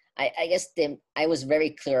 and I guess I was very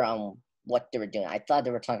clear on what they were doing. I thought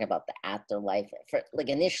they were talking about the afterlife.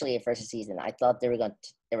 Initially, at first season, I thought they were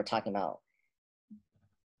talking about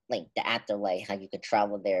like the afterlife, how you could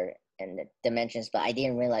travel there and the dimensions, but I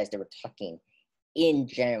didn't realize they were talking in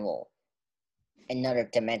general another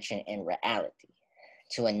dimension in reality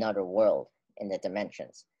to another world in the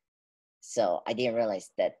dimensions. So I didn't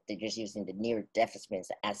realize that they're just using the near-death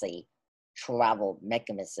experience as a travel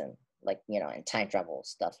mechanism. Like, in time travel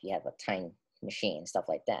stuff, you have a time machine and stuff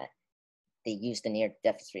like that. They use the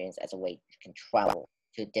near-death experience as a way you can travel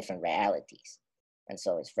to different realities. And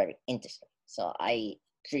so it's very interesting. So I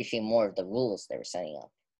appreciate more of the rules they were setting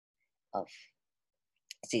up of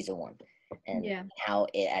season 1 and how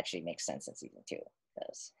it actually makes sense in season 2.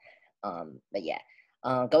 But yeah,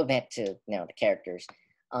 go back to the characters.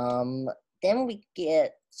 Then we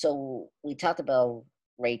talked about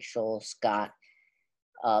Rachel, Scott,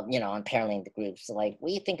 on paralleling the groups. So, like, what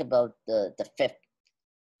do you think about the 5th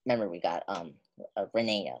member we got,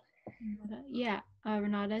 Renata?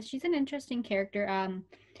 Renata, she's an interesting character.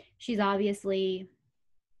 She's obviously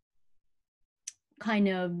kind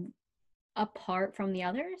of apart from the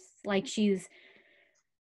others. Like, she's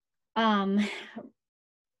obviously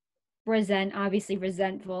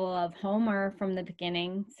resentful of Homer from the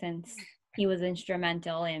beginning, since he was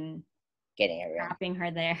instrumental in getting her trapping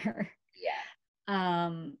her there. Yeah.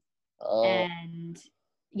 And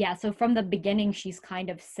so from the beginning she's kind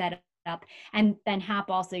of set up, and then Hap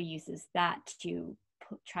also uses that to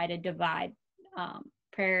try to divide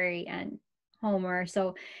Prairie and Homer.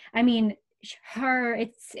 So I mean,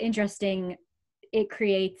 it's interesting. It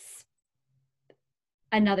creates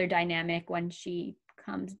another dynamic when she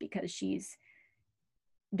comes, because she's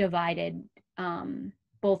divided.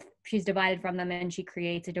 She's divided from them, and she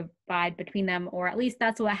creates a divide between them, or at least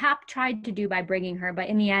that's what Hap tried to do by bringing her, but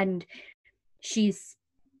in the end she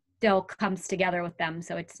still comes together with them,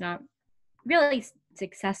 so it's not really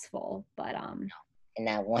successful. But in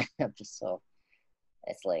that one episode,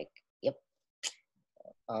 it's like, yep.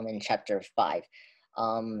 In chapter 5,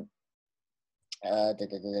 what I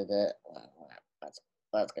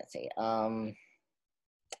was gonna say,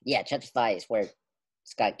 chapter 5 is where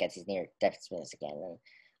Scott gets his near-death experience again,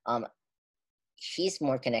 and she's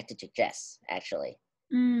more connected to Jess, actually.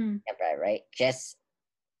 Right? Jess,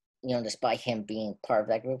 despite him being part of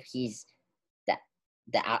that group, he's the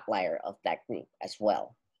outlier of that group as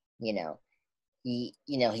well. He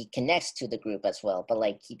connects to the group as well, but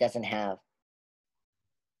like he doesn't have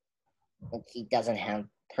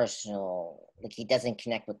personal, like he doesn't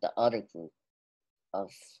connect with the other group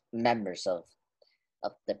of members of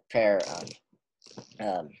the pair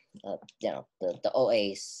the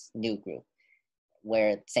OA's new group,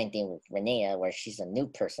 where same thing with Renea, where she's a new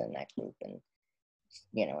person in that group, and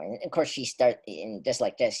and of course she and just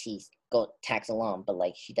like this, she tags along, but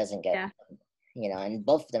like she doesn't get, and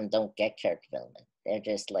both of them don't get character development. They're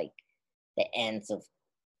just like the ends of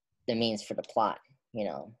the means for the plot,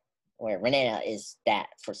 where Renea is that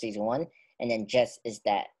for season 1, and then Jess is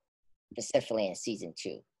that specifically in season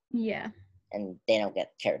 2. Yeah. And they don't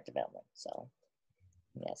get character development. So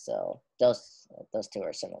yeah, so those two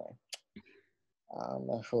are similar.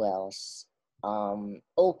 Who else?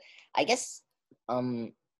 I guess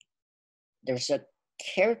there's a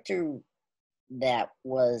character that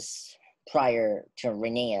was prior to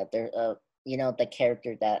Renea. There, the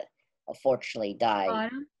character that unfortunately died.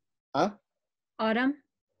 Autumn. Huh? Autumn.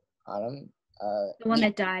 The one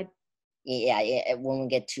that died. Yeah. When we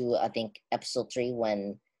get to, I think, episode 3,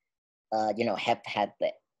 when Hep had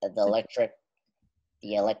the electric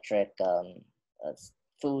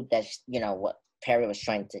food that what Perry was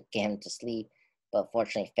trying to get him to sleep, but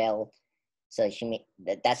unfortunately failed. So she made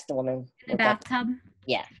that's the woman in the bathtub.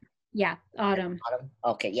 Yeah, Autumn.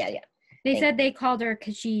 Okay, yeah. They said they called her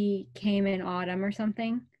because she came in autumn or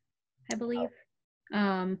something, I believe.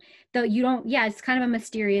 Though you don't. Yeah, it's kind of a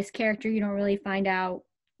mysterious character. You don't really find out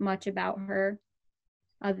much about her,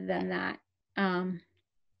 other than that.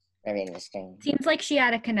 Very interesting. Seems like she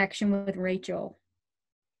had a connection with Rachel.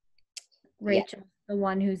 Rachel, the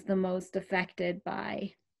one who's the most affected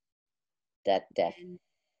by that death.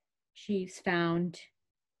 She's found.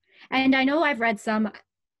 And I know I've read some,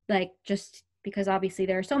 like, just because obviously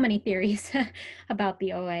there are so many theories about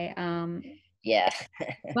the OA.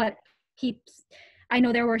 But I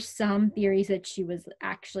know there were some theories that she was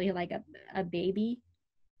actually like a baby.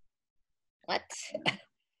 What?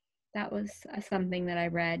 That was something that I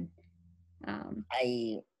read.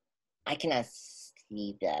 I cannot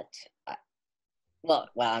see that.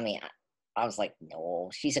 I mean, I was like, no,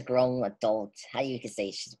 she's a grown adult. How you could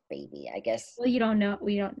say she's a baby? I guess. Well, you don't know.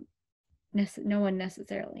 No one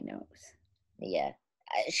necessarily knows. Yeah,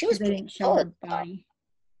 she was. They didn't show her body.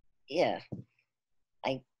 Yeah,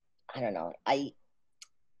 I don't know. I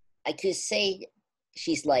could say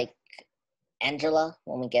she's like Angela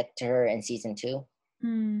when we get to her in season 2.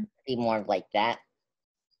 Be more like that.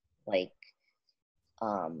 Like,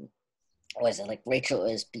 was it like Rachel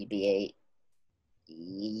is BB-8?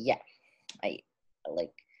 Yeah, I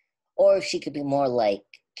like, or she could be more like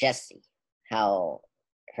Jessie, how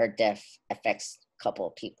her death affects a couple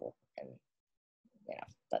of people, and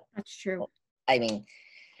but that's true. I mean,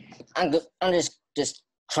 I'm just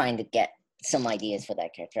trying to get some ideas for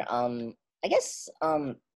that character. I guess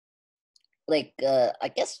I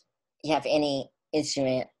guess you have any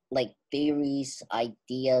instrument like theories,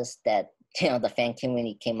 ideas that the fan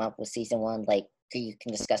community came up with season 1, like you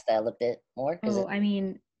can discuss that a little bit more? I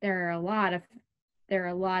mean, there are a lot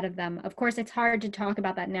of them. Of course, it's hard to talk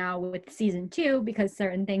about that now with season 2 because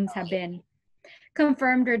certain things have been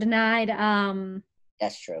confirmed or denied.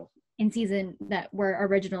 That's true. In season that were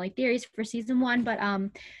originally theories for season 1, but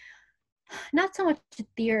not so much a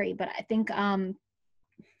theory, but I think I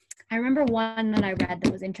remember one that I read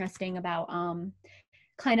that was interesting about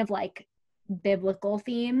kind of like biblical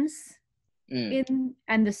themes and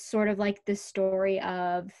the sort of like the story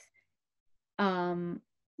of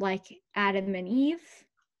like Adam and Eve,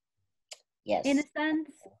 yes, in a sense,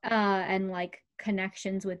 and like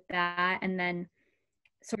connections with that, and then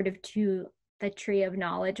sort of to the tree of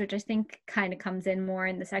knowledge, which I think kind of comes in more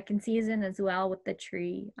in the second season as well with the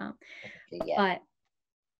tree. But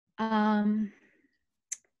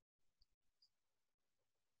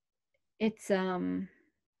it's I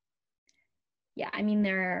mean,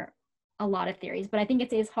 there are a lot of theories, but I think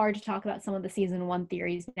it is hard to talk about some of the season 1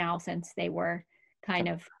 theories now since they were kind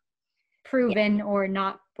of proven or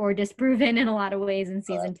not, or disproven in a lot of ways in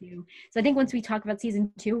season 2. So I think once we talk about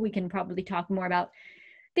season 2, we can probably talk more about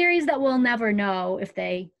theories that we'll never know if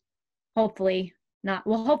they hopefully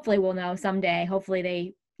we'll know someday. Hopefully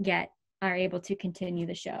they are able to continue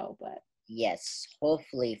the show. But yes,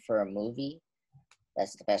 hopefully for a movie,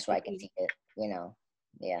 that's the best way I can see it.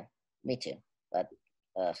 Yeah, me too. But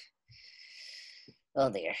oh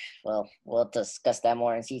dear. Well, we'll discuss that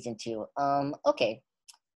more in season 2. Okay,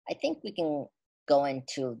 I think we can go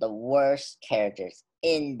into the worst characters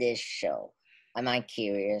in this show. I'm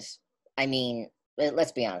curious. I mean,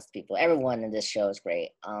 let's be honest, people. Everyone in this show is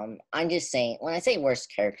great. I'm just saying, when I say worst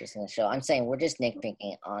characters in the show, I'm saying we're just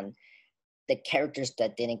nitpicking on the characters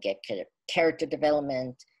that didn't get character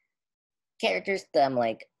development. Characters that I'm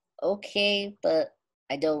like, okay, but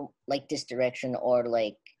I don't like this direction, or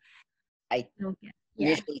like, I Yeah.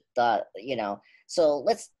 initially thought, so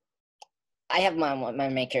I have my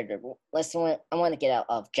main character. I want to get out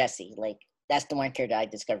of Jesse. Like, that's the one character I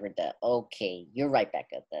discovered that, okay, you're right,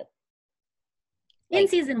 Becca. That, In like,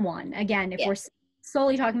 season 1, again, if yeah, we're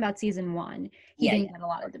solely talking about season 1, he yeah, didn't get a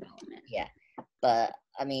lot of development. yeah. But,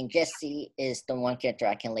 I mean, Jesse is the one character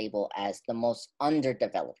I can label as the most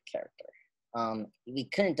underdeveloped character. We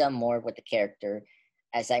couldn't done more with the character.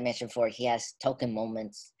 As I mentioned before, he has token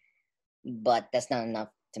moments, but that's not enough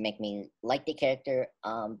to make me like the character.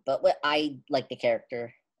 But I like the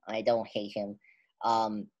character. I don't hate him.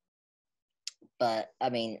 But I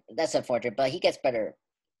mean, that's unfortunate. But he gets better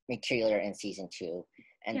material in season 2,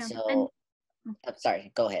 and Yeah. And so I'm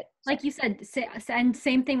sorry. Go ahead. Sorry. like you said, and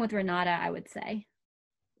same thing with Renata, I would say.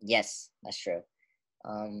 Yes, that's true.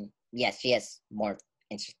 Yes, she has more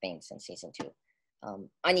interesting things in season 2.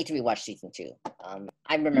 I need to rewatch season 2.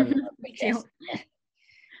 I remember. Me too.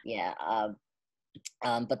 Yeah.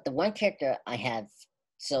 But the one character I have,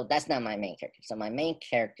 so that's not my main character. So my main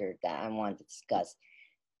character that I want to discuss,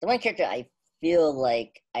 the one character I feel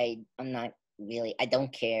like I'm not really, I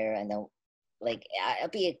don't care. I don't like. I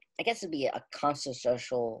guess it'd be a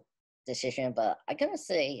controversial decision, but I gotta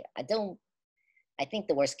say I don't. I think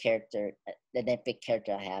the worst character, the nitpick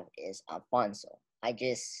character I have is Alfonso. I,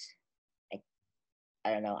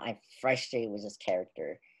 I don't know. I'm frustrated with this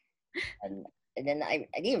character, and then I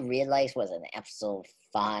didn't realize was an episode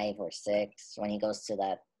 5 or 6 when he goes to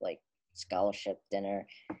that like scholarship dinner.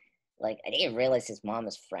 Like, I didn't realize his mom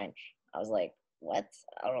is French. I was like, what?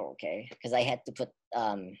 Oh, okay. Because I had to put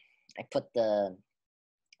I put the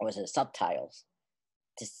what was it, subtitles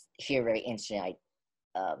to hear very interesting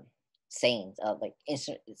sayings, like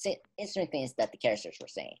interesting things that the characters were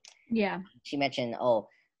saying. Yeah. She mentioned, oh,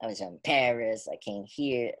 I was in Paris. I came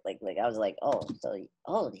here. Like I was like, oh, so you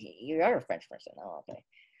are a French person. Oh, okay.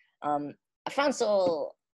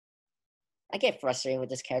 Alfonso, I get frustrated with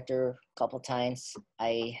this character a couple times.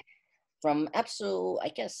 From episode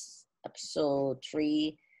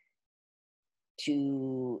 3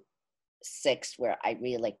 to 6, where I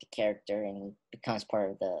really like the character and he becomes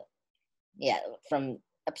part of from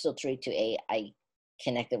episode 3 to 8, I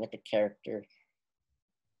connected with the character,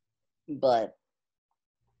 but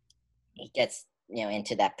he gets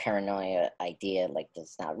into that paranoia idea, like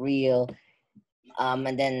that's not real.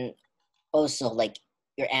 And then also, like,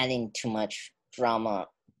 you're adding too much drama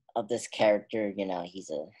of this character. He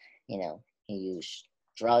used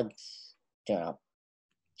drugs to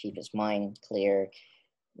keep his mind clear.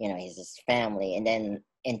 He's his family, and then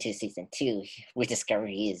into season 2, we discover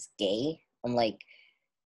he is gay. I'm like,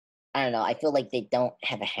 I don't know. I feel like they don't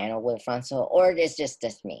have a handle with Franco, or it's just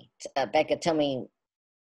me. Becca, tell me,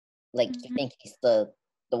 like, you think he's the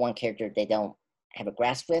one character they don't have a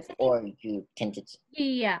grasp with, or you can just...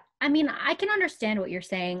 Yeah. I mean, I can understand what you're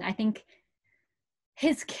saying. I think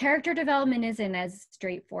his character development isn't as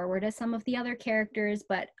straightforward as some of the other characters,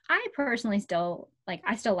 but I personally still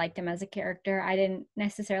liked him as a character. I didn't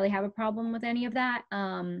necessarily have a problem with any of that.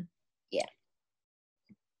 Yeah.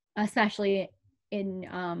 Especially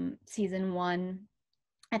in season 1.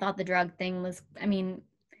 I thought the drug thing was, I mean,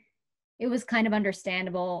 it was kind of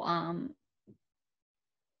understandable. I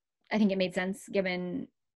think it made sense given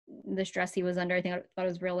the stress he was under. I thought it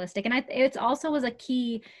was realistic, and it also was a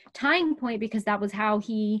key tying point because that was how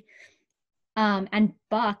he and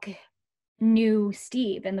Buck knew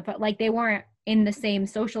Steve, and like they weren't in the same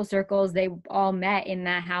social circles. They all met in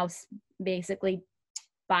that house, basically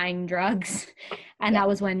buying drugs, and that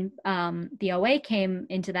was when the OA came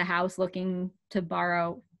into the house looking to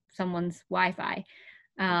borrow someone's Wi-Fi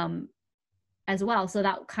as well. So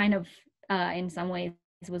that kind of in some ways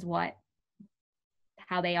was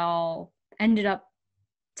how they all ended up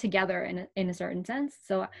together in a certain sense.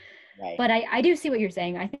 So Right. but I do see what you're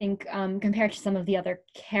saying. I think compared to some of the other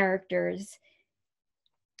characters,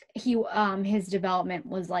 his development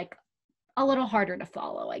was like a little harder to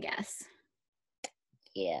follow, I guess.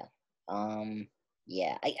 Yeah.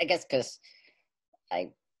 Yeah, I guess because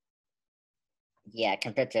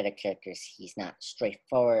compared to other characters, he's not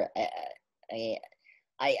straightforward. I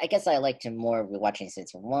guess I liked him more rewatching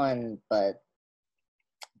season 1, but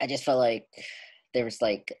I just felt like there was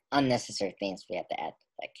like unnecessary things we had to add to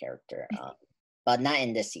that character. But not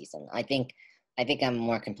in this season. I think I'm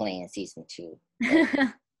more complaining in season 2.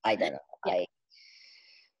 I don't know. Yeah.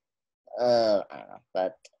 I don't know,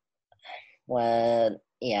 but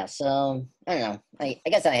yeah. So I don't know. I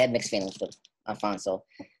guess I had mixed feelings with Alfonso.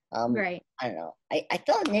 Right. I don't know. I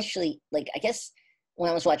thought initially, like, I guess when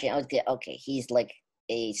I was watching, I was get okay. He's like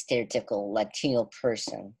a stereotypical Latino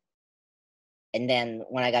person, and then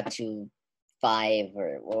when I got to 5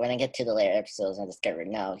 or when I get to the later episodes, I discover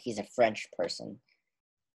no, he's a French person.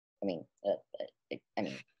 I mean,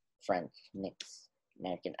 French mixed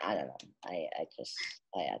American. I don't know.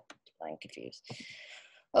 I'm confused.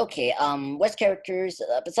 Okay. What's characters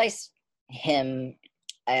besides him?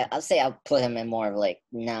 I'll say I'll put him in more of like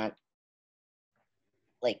not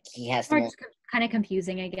like he has the most. Kind of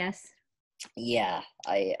confusing, I guess. Yeah,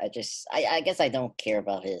 I guess I don't care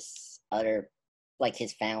about his other, like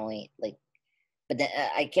his family, like, but then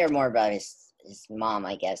I care more about his mom,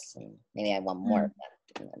 I guess, and maybe I want more of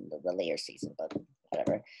that in the later season, but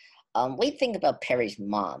whatever. What do you think about Perry's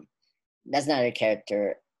mom? That's not her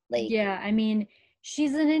character. Like, yeah, I mean,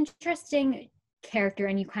 she's an interesting character,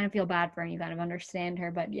 and you kind of feel bad for her, and you kind of understand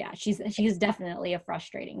her, but yeah, she's definitely a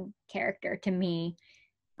frustrating character to me.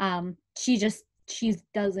 She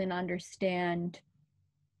doesn't understand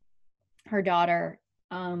her daughter.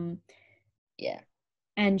 Yeah.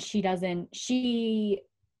 And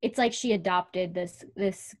it's like she adopted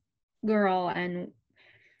this girl and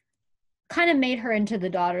kind of made her into the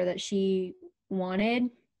daughter that she wanted.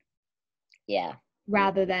 Yeah.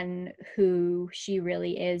 Rather than who she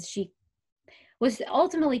really is. She was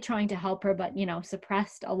ultimately trying to help her, but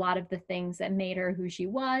suppressed a lot of the things that made her who she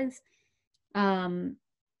was.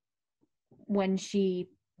 When she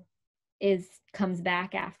comes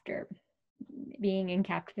back after being in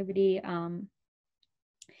captivity,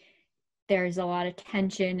 there's a lot of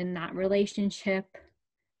tension in that relationship.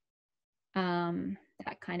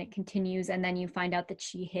 That kind of continues, and then you find out that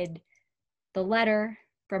she hid the letter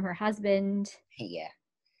from her husband. Yeah.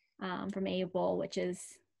 From Abel, which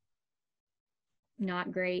is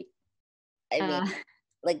not great. I mean,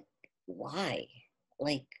 like, why?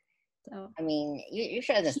 Like, so, I mean, you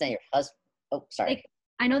should understand your husband. Oh, sorry.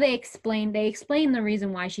 I know they explain the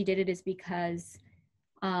reason why she did it is because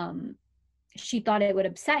she thought it would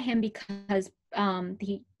upset him because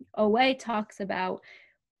the OA talks about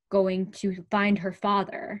going to find her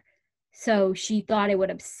father. So she thought it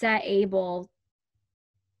would upset Abel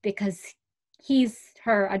because he's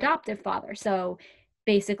her adoptive father. So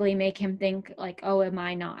basically make him think like, oh, am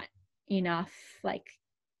I not enough? Like,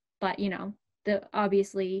 but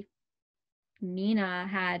obviously Nina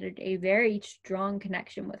had a very strong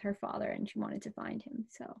connection with her father and she wanted to find him.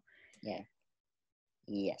 So yeah.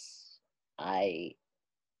 Yes. I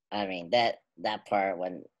mean that part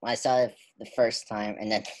when I saw it the first time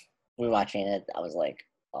and then rewatching it, I was like,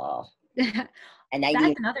 oh. And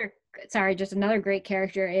that's another great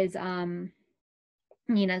character is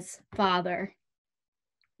Nina's father.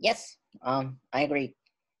 Yes, I agree.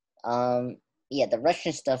 Yeah, the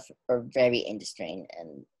Russian stuff are very interesting,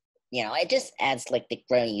 and it just adds like the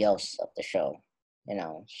grandiose of the show.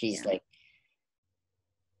 She's like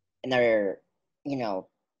another,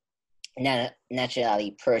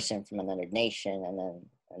 nationality person from another nation,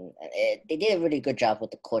 and they did a really good job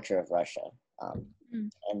with the culture of Russia,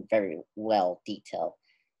 and very well detailed.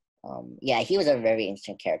 Yeah, he was a very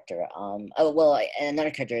interesting character.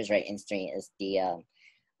 Another character is very interesting is the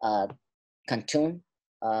Khantun.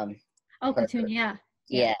 Khantun,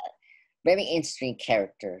 yeah, very interesting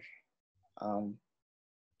character. I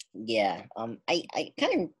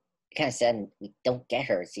kind of said we don't get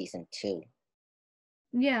her season 2.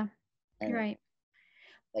 Yeah, and, right.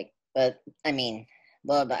 Like, but I mean,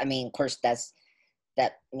 of course that. I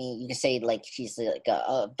mean, you can say like she's like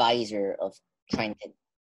a advisor of trying to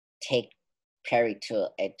take Perry to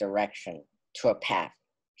a direction, to a path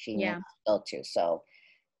she needs to go to. So,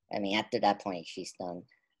 I mean, after that point, she's done.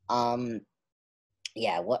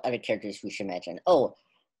 Yeah, what other characters we should mention? Oh,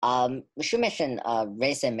 we should mention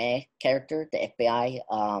Resume character, the FBI,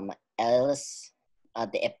 Alice,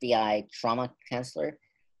 the FBI trauma counselor.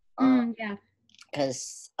 Yeah.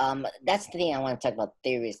 Because that's the thing I want to talk about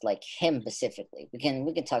theories like him specifically. We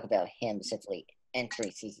can talk about him specifically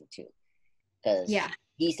entering season 2. Because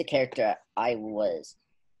he's the character I was.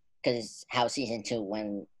 Because how season 2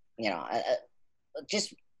 when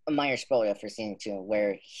just a minor spoiler for season 2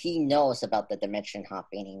 where he knows about the dimension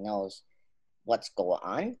hopping, he knows what's going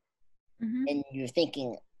on, and you're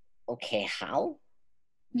thinking, okay, how?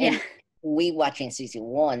 Yeah. And we watching season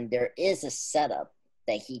 1, there is a setup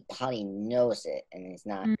that he probably knows it and is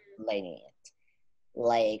not letting it.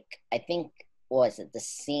 Like, I think, what was it, the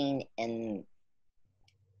scene in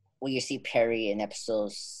where you see Perry in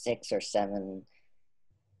episode 6 or 7,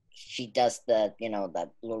 she does the,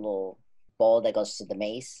 that little ball that goes to the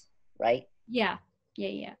maze, right? Yeah.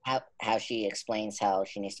 How she explains how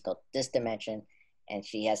she needs to go this dimension, and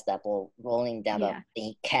she has that ball rolling down the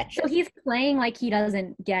he catches. So he's playing like he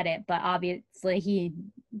doesn't get it, but obviously he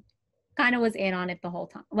kind of was in on it the whole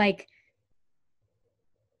time. Like,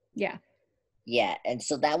 yeah. Yeah, and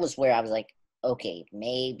so that was where I was like, okay,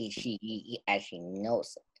 maybe she actually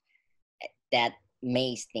knows that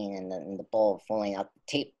maze thing and the ball falling out the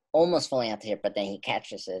tape, almost falling out here, but then he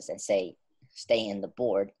catches us and say, "Stay in the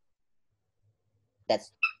board."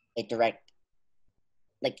 That's a direct,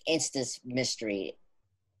 like, instant mystery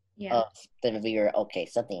Yeah. of the viewer. Okay,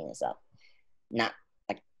 something is up. Not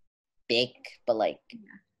like big, but like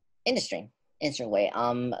interesting way.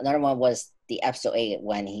 Another one was the episode 8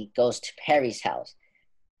 when he goes to Perry's house,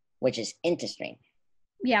 which is interesting.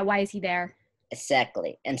 Yeah, why is he there?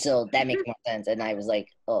 Exactly. And so that makes more sense. And I was like,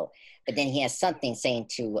 oh, but then he has something saying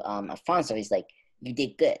to Alfonso, he's like, you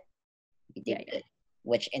did good. You did good.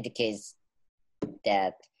 Which indicates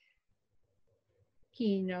that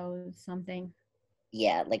he knows something.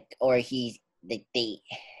 Yeah, like, or they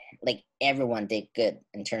like everyone did good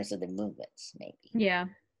in terms of the movements, maybe. Yeah.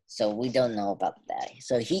 So we don't know about that.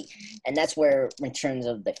 So and that's where, in terms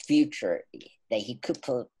of the future, that he could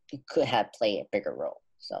have played a bigger role.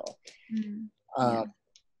 So,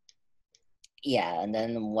 yeah. And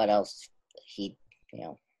then what else? He, you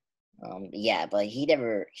know, yeah, but he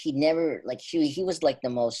never like he was like the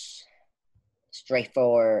most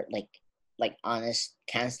straightforward, like honest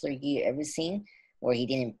counselor you ever seen, where he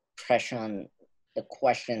didn't pressure on the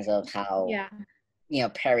questions of how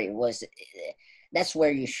Perry was. That's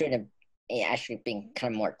where you should have actually been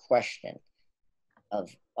kind of more questioned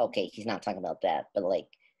of, okay, he's not talking about that, but like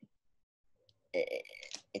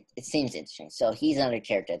it seems interesting. So he's another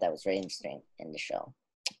character that was very interesting in the show.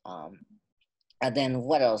 And then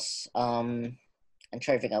what else? I'm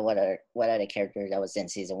trying to figure out what other character that was in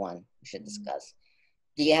season 1 we should discuss.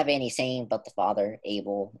 Do you have any saying about the father,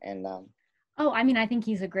 Abel, and Oh, I mean, I think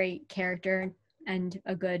he's a great character and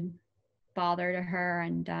a good father to her,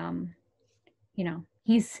 and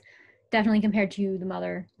he's definitely, compared to the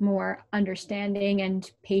mother, more understanding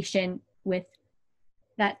and patient with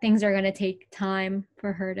that things are going to take time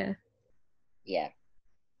for her to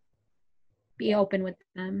be open with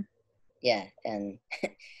them. Yeah, and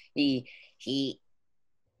he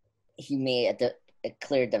made a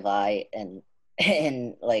clear divide and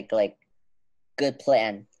like good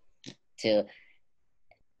plan to,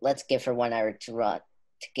 let's give her 1 hour to run,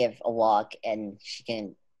 to give a walk, and she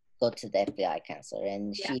can go to the FBI counselor.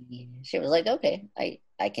 And she was like, okay,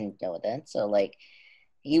 I can go with that. So like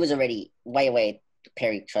he was already way away.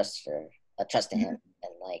 Perry trusted him,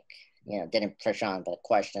 and like didn't push on the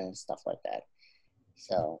questions, stuff like that.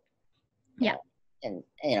 So and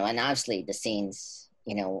and obviously the scenes,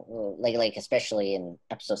 like especially in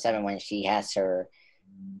episode 7 when she has her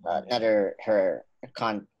her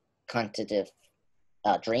contemplative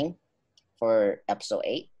dream for episode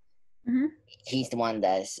 8. He's the one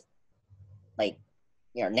that's like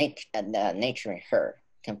nurturing her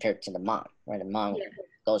compared to the mom, where the mom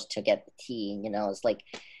goes to get the tea. It's like,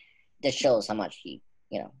 this shows how much he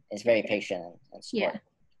is very patient and supportive.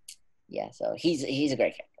 So he's a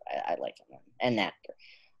great character. I like him, and that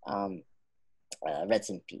actor. Rest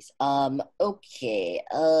in peace. Okay.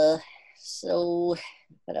 So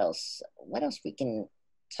what else we can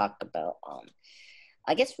talk about?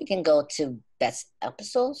 I guess we can go to best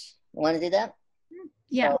episodes. You want to do that?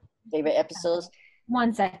 Yeah. So, favorite episodes?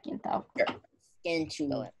 1 second, though. Sure. Into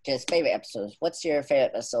just favorite episodes. What's your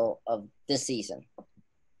favorite episode of this season?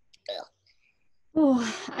 Oh,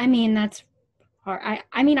 I mean, that's hard.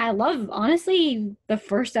 I mean, I love, honestly, the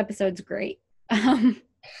first episode's great. I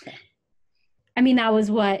mean, that was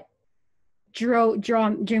what drew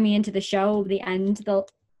me into the show. The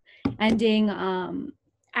ending,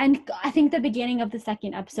 and I think the beginning of the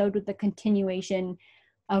second episode with the continuation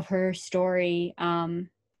of her story, of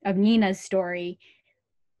Nina's story,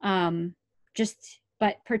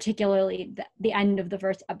 but particularly the end of the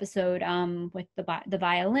first episode, with the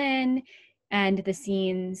violin and the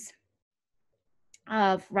scenes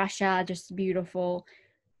of Russia, just beautiful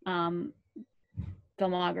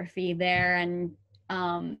filmography there, and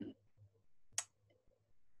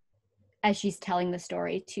as she's telling the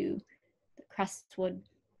story to the Crestwood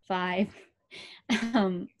Five.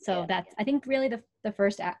 That's, I think, really the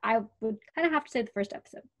first. I would kind of have to say the first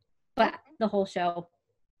episode, but the whole show.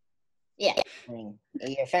 Yeah, I mean, if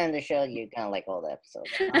you're a fan of the show, you're gonna like all the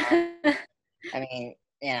episodes. I mean,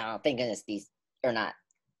 thank goodness these are not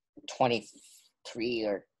 23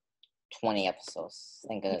 or 20 episodes.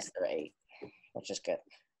 Thank goodness they're 8, which is good.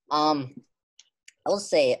 I will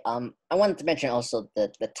say, I wanted to mention also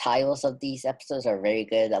the titles of these episodes are very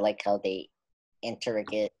good. I like how they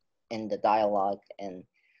interrogate in the dialogue and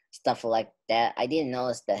stuff like that. I didn't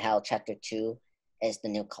notice that how chapter 2 is the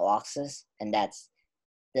new Colossus, and that's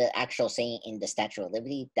the actual saying in the Statue of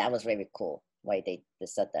Liberty. That was very cool, why they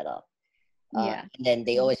set that up. Yeah. And then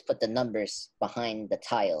they always put the numbers behind the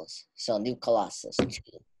tiles. So New Colossus 2,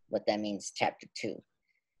 what that means, chapter 2.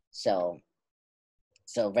 So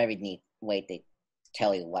very neat way they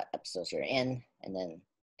tell you what episodes you're in, and then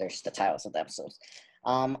there's the titles of the episodes.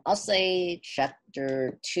 I'll say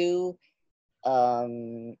chapter 2,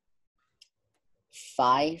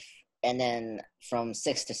 5, and then from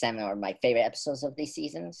 6 to 7 are my favorite episodes of these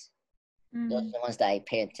seasons. Those are the ones that I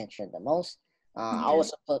pay attention to the most. I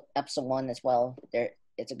also put episode 1 as well.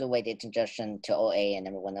 It's a good way to introduction to OA and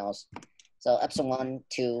everyone else. So episode 1,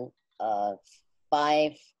 2,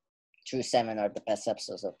 5 through 7 are the best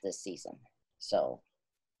episodes of this season. So,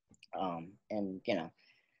 and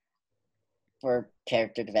for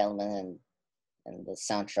character development and the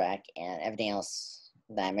soundtrack and everything else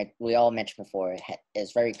that we all mentioned before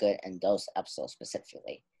is very good in those episodes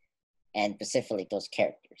specifically, and specifically those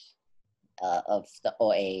characters of the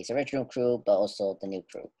OA's original crew, but also the new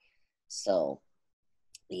crew. So,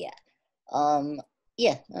 yeah. I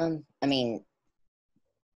mean,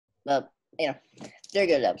 but they're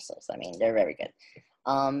good episodes. I mean, they're very good.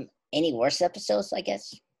 Any worse episodes? I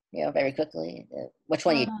guess very quickly. Which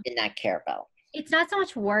one you did not care about? It's not so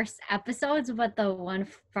much worse episodes, but the one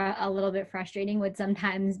a little bit frustrating would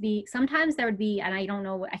sometimes there would be, and I don't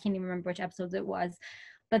know, I can't even remember which episodes it was,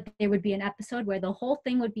 but there would be an episode where the whole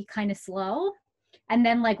thing would be kind of slow, and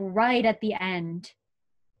then like right at the end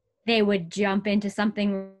they would jump into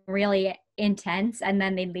something really intense, and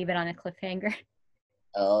then they'd leave it on a cliffhanger.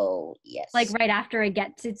 Oh, yes. Like right after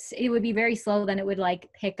it would be very slow, then it would like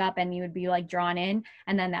pick up and you would be like drawn in,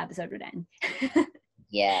 and then the episode would end.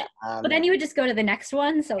 Yeah. But then you would just go to the next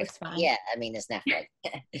one, so it's fine. Yeah, I mean, it's Netflix.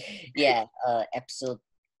 Yeah, episode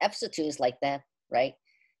 2 is like that, right?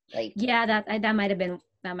 Like, yeah, that might have been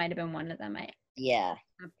one of them. Yeah.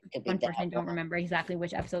 Unfortunately, I don't remember exactly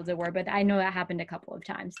which episodes it were, but I know that happened a couple of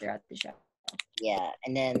times throughout the show. Yeah,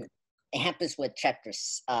 and then it happens with chapter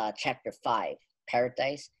 5,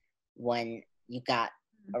 Paradise, when you got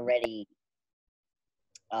already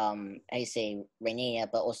I say Rainier,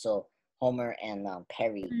 but also Homer and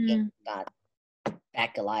Perry got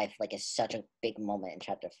back alive. Like, it's such a big moment in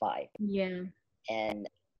chapter 5. Yeah. And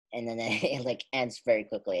then it like ends very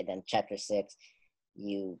quickly. And then chapter 6,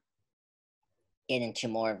 you get into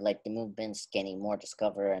more of like the movements, getting more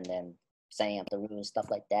discover, and then setting up the room and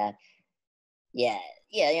stuff like that. Yeah,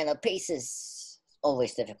 pace is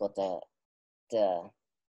always difficult to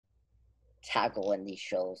tackle in these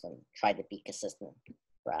shows and try to be consistent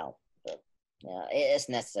throughout. But it's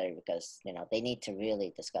necessary because they need to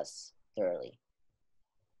really discuss thoroughly.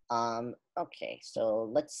 Okay, so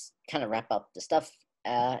let's kind of wrap up the stuff,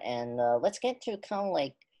 and let's get to kind of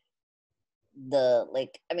like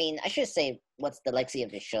I should say what's the legacy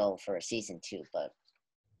of the show for season 2, but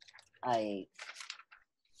I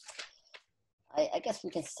guess we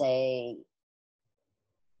can say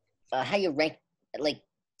how you rank, like,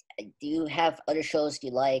 do you have other shows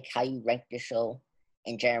you like, how you rank the show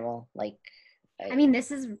in general? Like, I mean,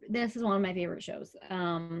 this is one of my favorite shows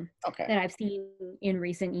okay. that I've seen in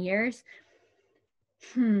recent years.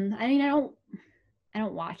 I mean, I don't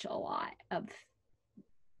watch a lot of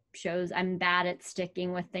shows. I'm bad at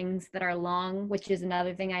sticking with things that are long, which is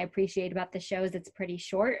another thing I appreciate about the show is it's pretty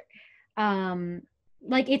short.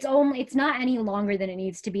 Like it's not any longer than it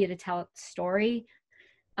needs to be to tell a story.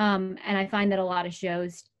 And I find that a lot of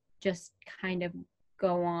shows just kind of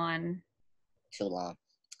go on too long.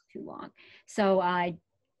 So I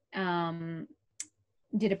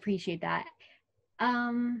did appreciate that.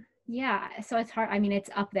 Yeah, so it's hard. I mean, it's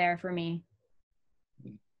up there for me.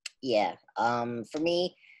 Yeah. For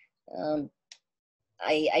me,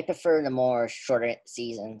 I prefer the more shorter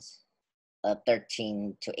seasons,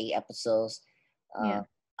 13 to 8 episodes. Yeah.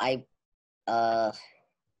 Damn.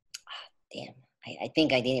 I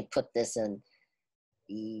think I didn't put this in.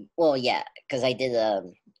 Well, yeah, because I did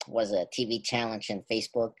was a TV challenge in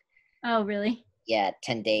Facebook. Oh, really? Yeah,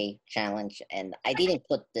 10-day challenge, and I didn't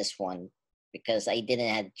put this one because I didn't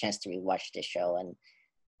have a chance to rewatch the show, and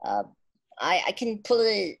I can put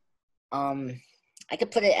it I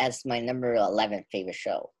could put it as my number 11 favorite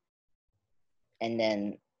show, and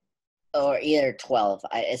then or either 12.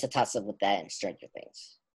 It's a toss up with that and Stranger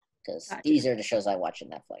Things because these are the shows I watch on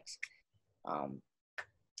Netflix.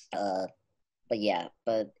 But yeah,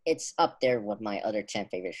 but it's up there with my other 10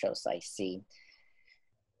 favorite shows I see.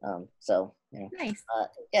 So nice.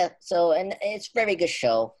 Yeah. So, and it's a very good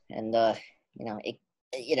show, and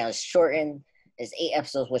it's shortened. It's 8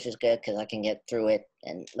 episodes, which is good because I can get through it,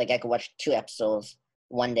 and like I could watch 2 episodes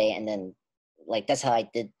one day, and then like that's how I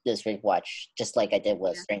did this rewatch, just like I did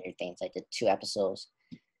with Stranger Things. I did 2 episodes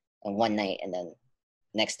in one night, and then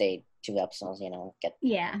next day 2 episodes. Get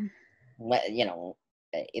Yeah.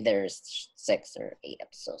 Either 6 or 8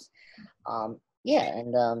 episodes. Yeah,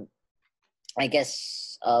 and I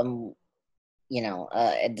guess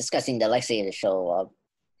discussing the legacy of the show.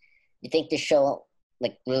 You think the show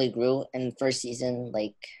like really grew in the first season?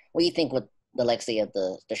 Like, what do you think what the legacy of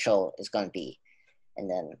the show is going to be, and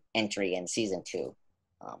then entry in season 2?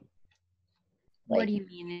 What do you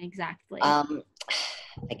mean exactly?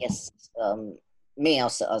 I guess me, I'll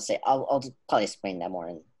say I'll probably explain that more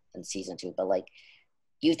in season 2. But like,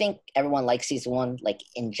 do you think everyone likes season 1? Like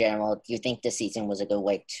in general, do you think this season was a good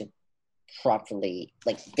way to properly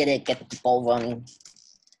did it get the ball running?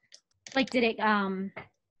 Like, did it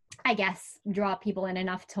I guess draw people in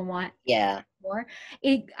enough to want more?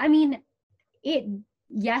 It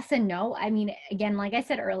yes and no. I mean, again, like I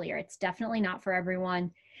said earlier, it's definitely not for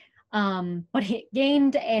everyone. But it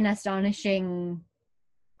gained an astonishing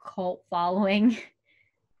cult following.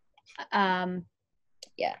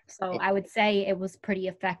 So I would say it was pretty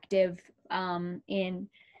effective in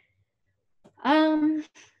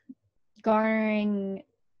garnering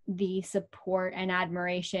the support and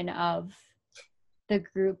admiration of the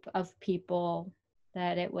group of people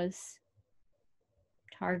that it was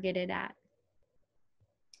targeted at.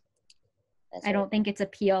 I don't think its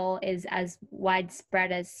appeal is as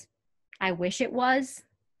widespread as I wish it was,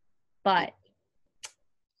 but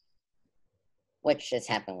which has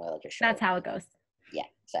happened with other shows. That's how it goes. Yeah,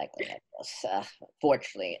 exactly.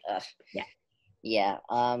 Fortunately,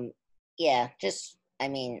 just I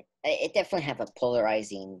mean, it definitely have a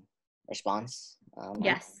polarizing response.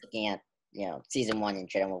 Yes. Looking at season 1 in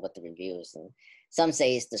general with the reviews, and some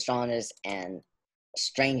say it's the strongest and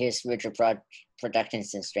strangest Richard production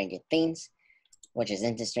since Stranger Things, which is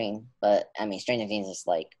interesting. But I mean, Stranger Things is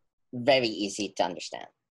like very easy to understand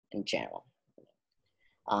in general.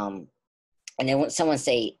 And then when someone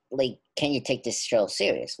say, like, can you take this show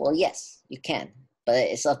serious? Well, yes, you can, but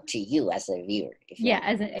it's up to you as a viewer.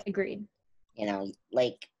 Agreed.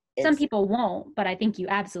 Like some people won't, but I think you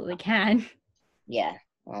absolutely can. Yeah,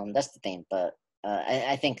 that's the thing. But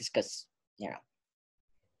I think it's because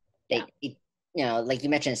like you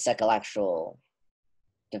mentioned, psychological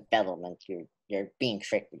development. You're being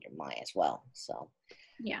tricked with your mind as well. So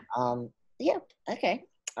yeah. Okay.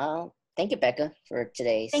 Thank you, Becca, for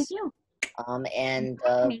today's. Thank you. And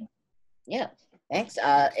yeah, thanks.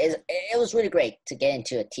 It was really great to get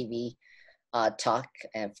into a TV talk,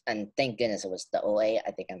 and thank goodness it was the OA.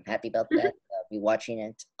 I think I'm happy about that. Be watching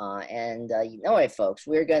it. And folks,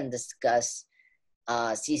 we're going to discuss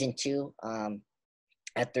season 2.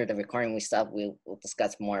 After the recording we stop, we'll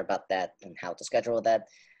discuss more about that and how to schedule that.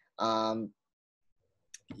 And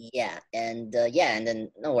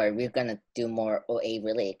then no worry, we're gonna do more OA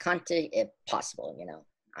related content if possible.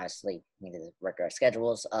 Honestly, we need to work our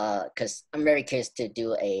schedules. Because I'm very curious to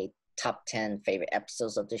do a top 10 favorite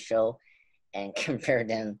episodes of the show and compare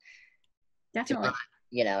them. Definitely.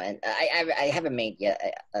 And I haven't made yet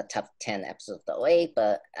a top 10 episodes of the OA,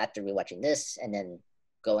 but after rewatching this and then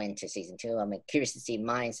go into season 2, I'm curious to see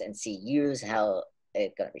mine and see yours, how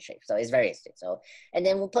it's gonna be shaped. So it's very interesting. So, and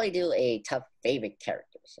then we'll probably do a top favorite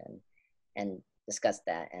characters and discuss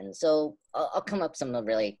that. And so I'll come up some of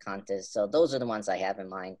really contests. So those are the ones I have in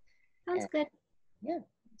mind. Sounds good. Yeah.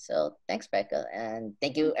 So thanks, Becca, and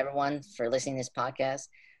thank you everyone for listening to this podcast.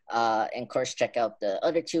 And of course, check out the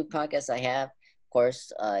other 2 podcasts I have. Of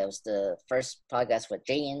course, it was the first podcast with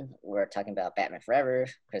Jayan. We're talking about Batman Forever,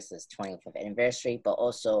 Chris's 20th anniversary, but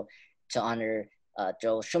also to honor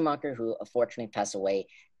Joel Schumacher, who unfortunately passed away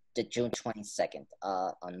the June 22nd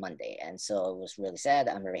on Monday. And so it was really sad.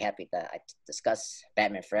 I'm very happy that I discussed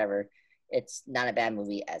Batman Forever. It's not a bad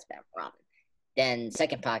movie as Batman Robin. Then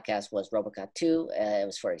second podcast was RoboCop 2. It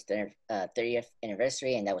was for his 30th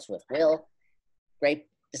anniversary, and that was with Will. Great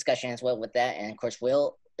discussion as well with that. And of course,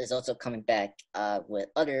 Will is also coming back with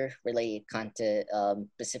other related content,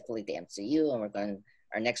 specifically the MCU. And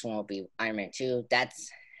our next one will be Iron Man 2. That's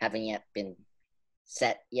haven't yet been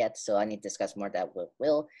set yet, so I need to discuss more of that with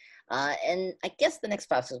Will. And I guess the next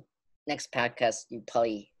podcast you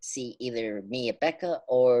probably see either me or Becca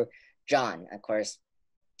or John. Of course,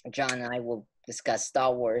 John and I will discuss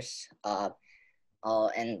Star Wars, and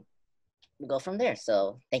we'll go from there.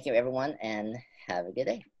 So thank you everyone, and have a good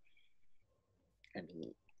day.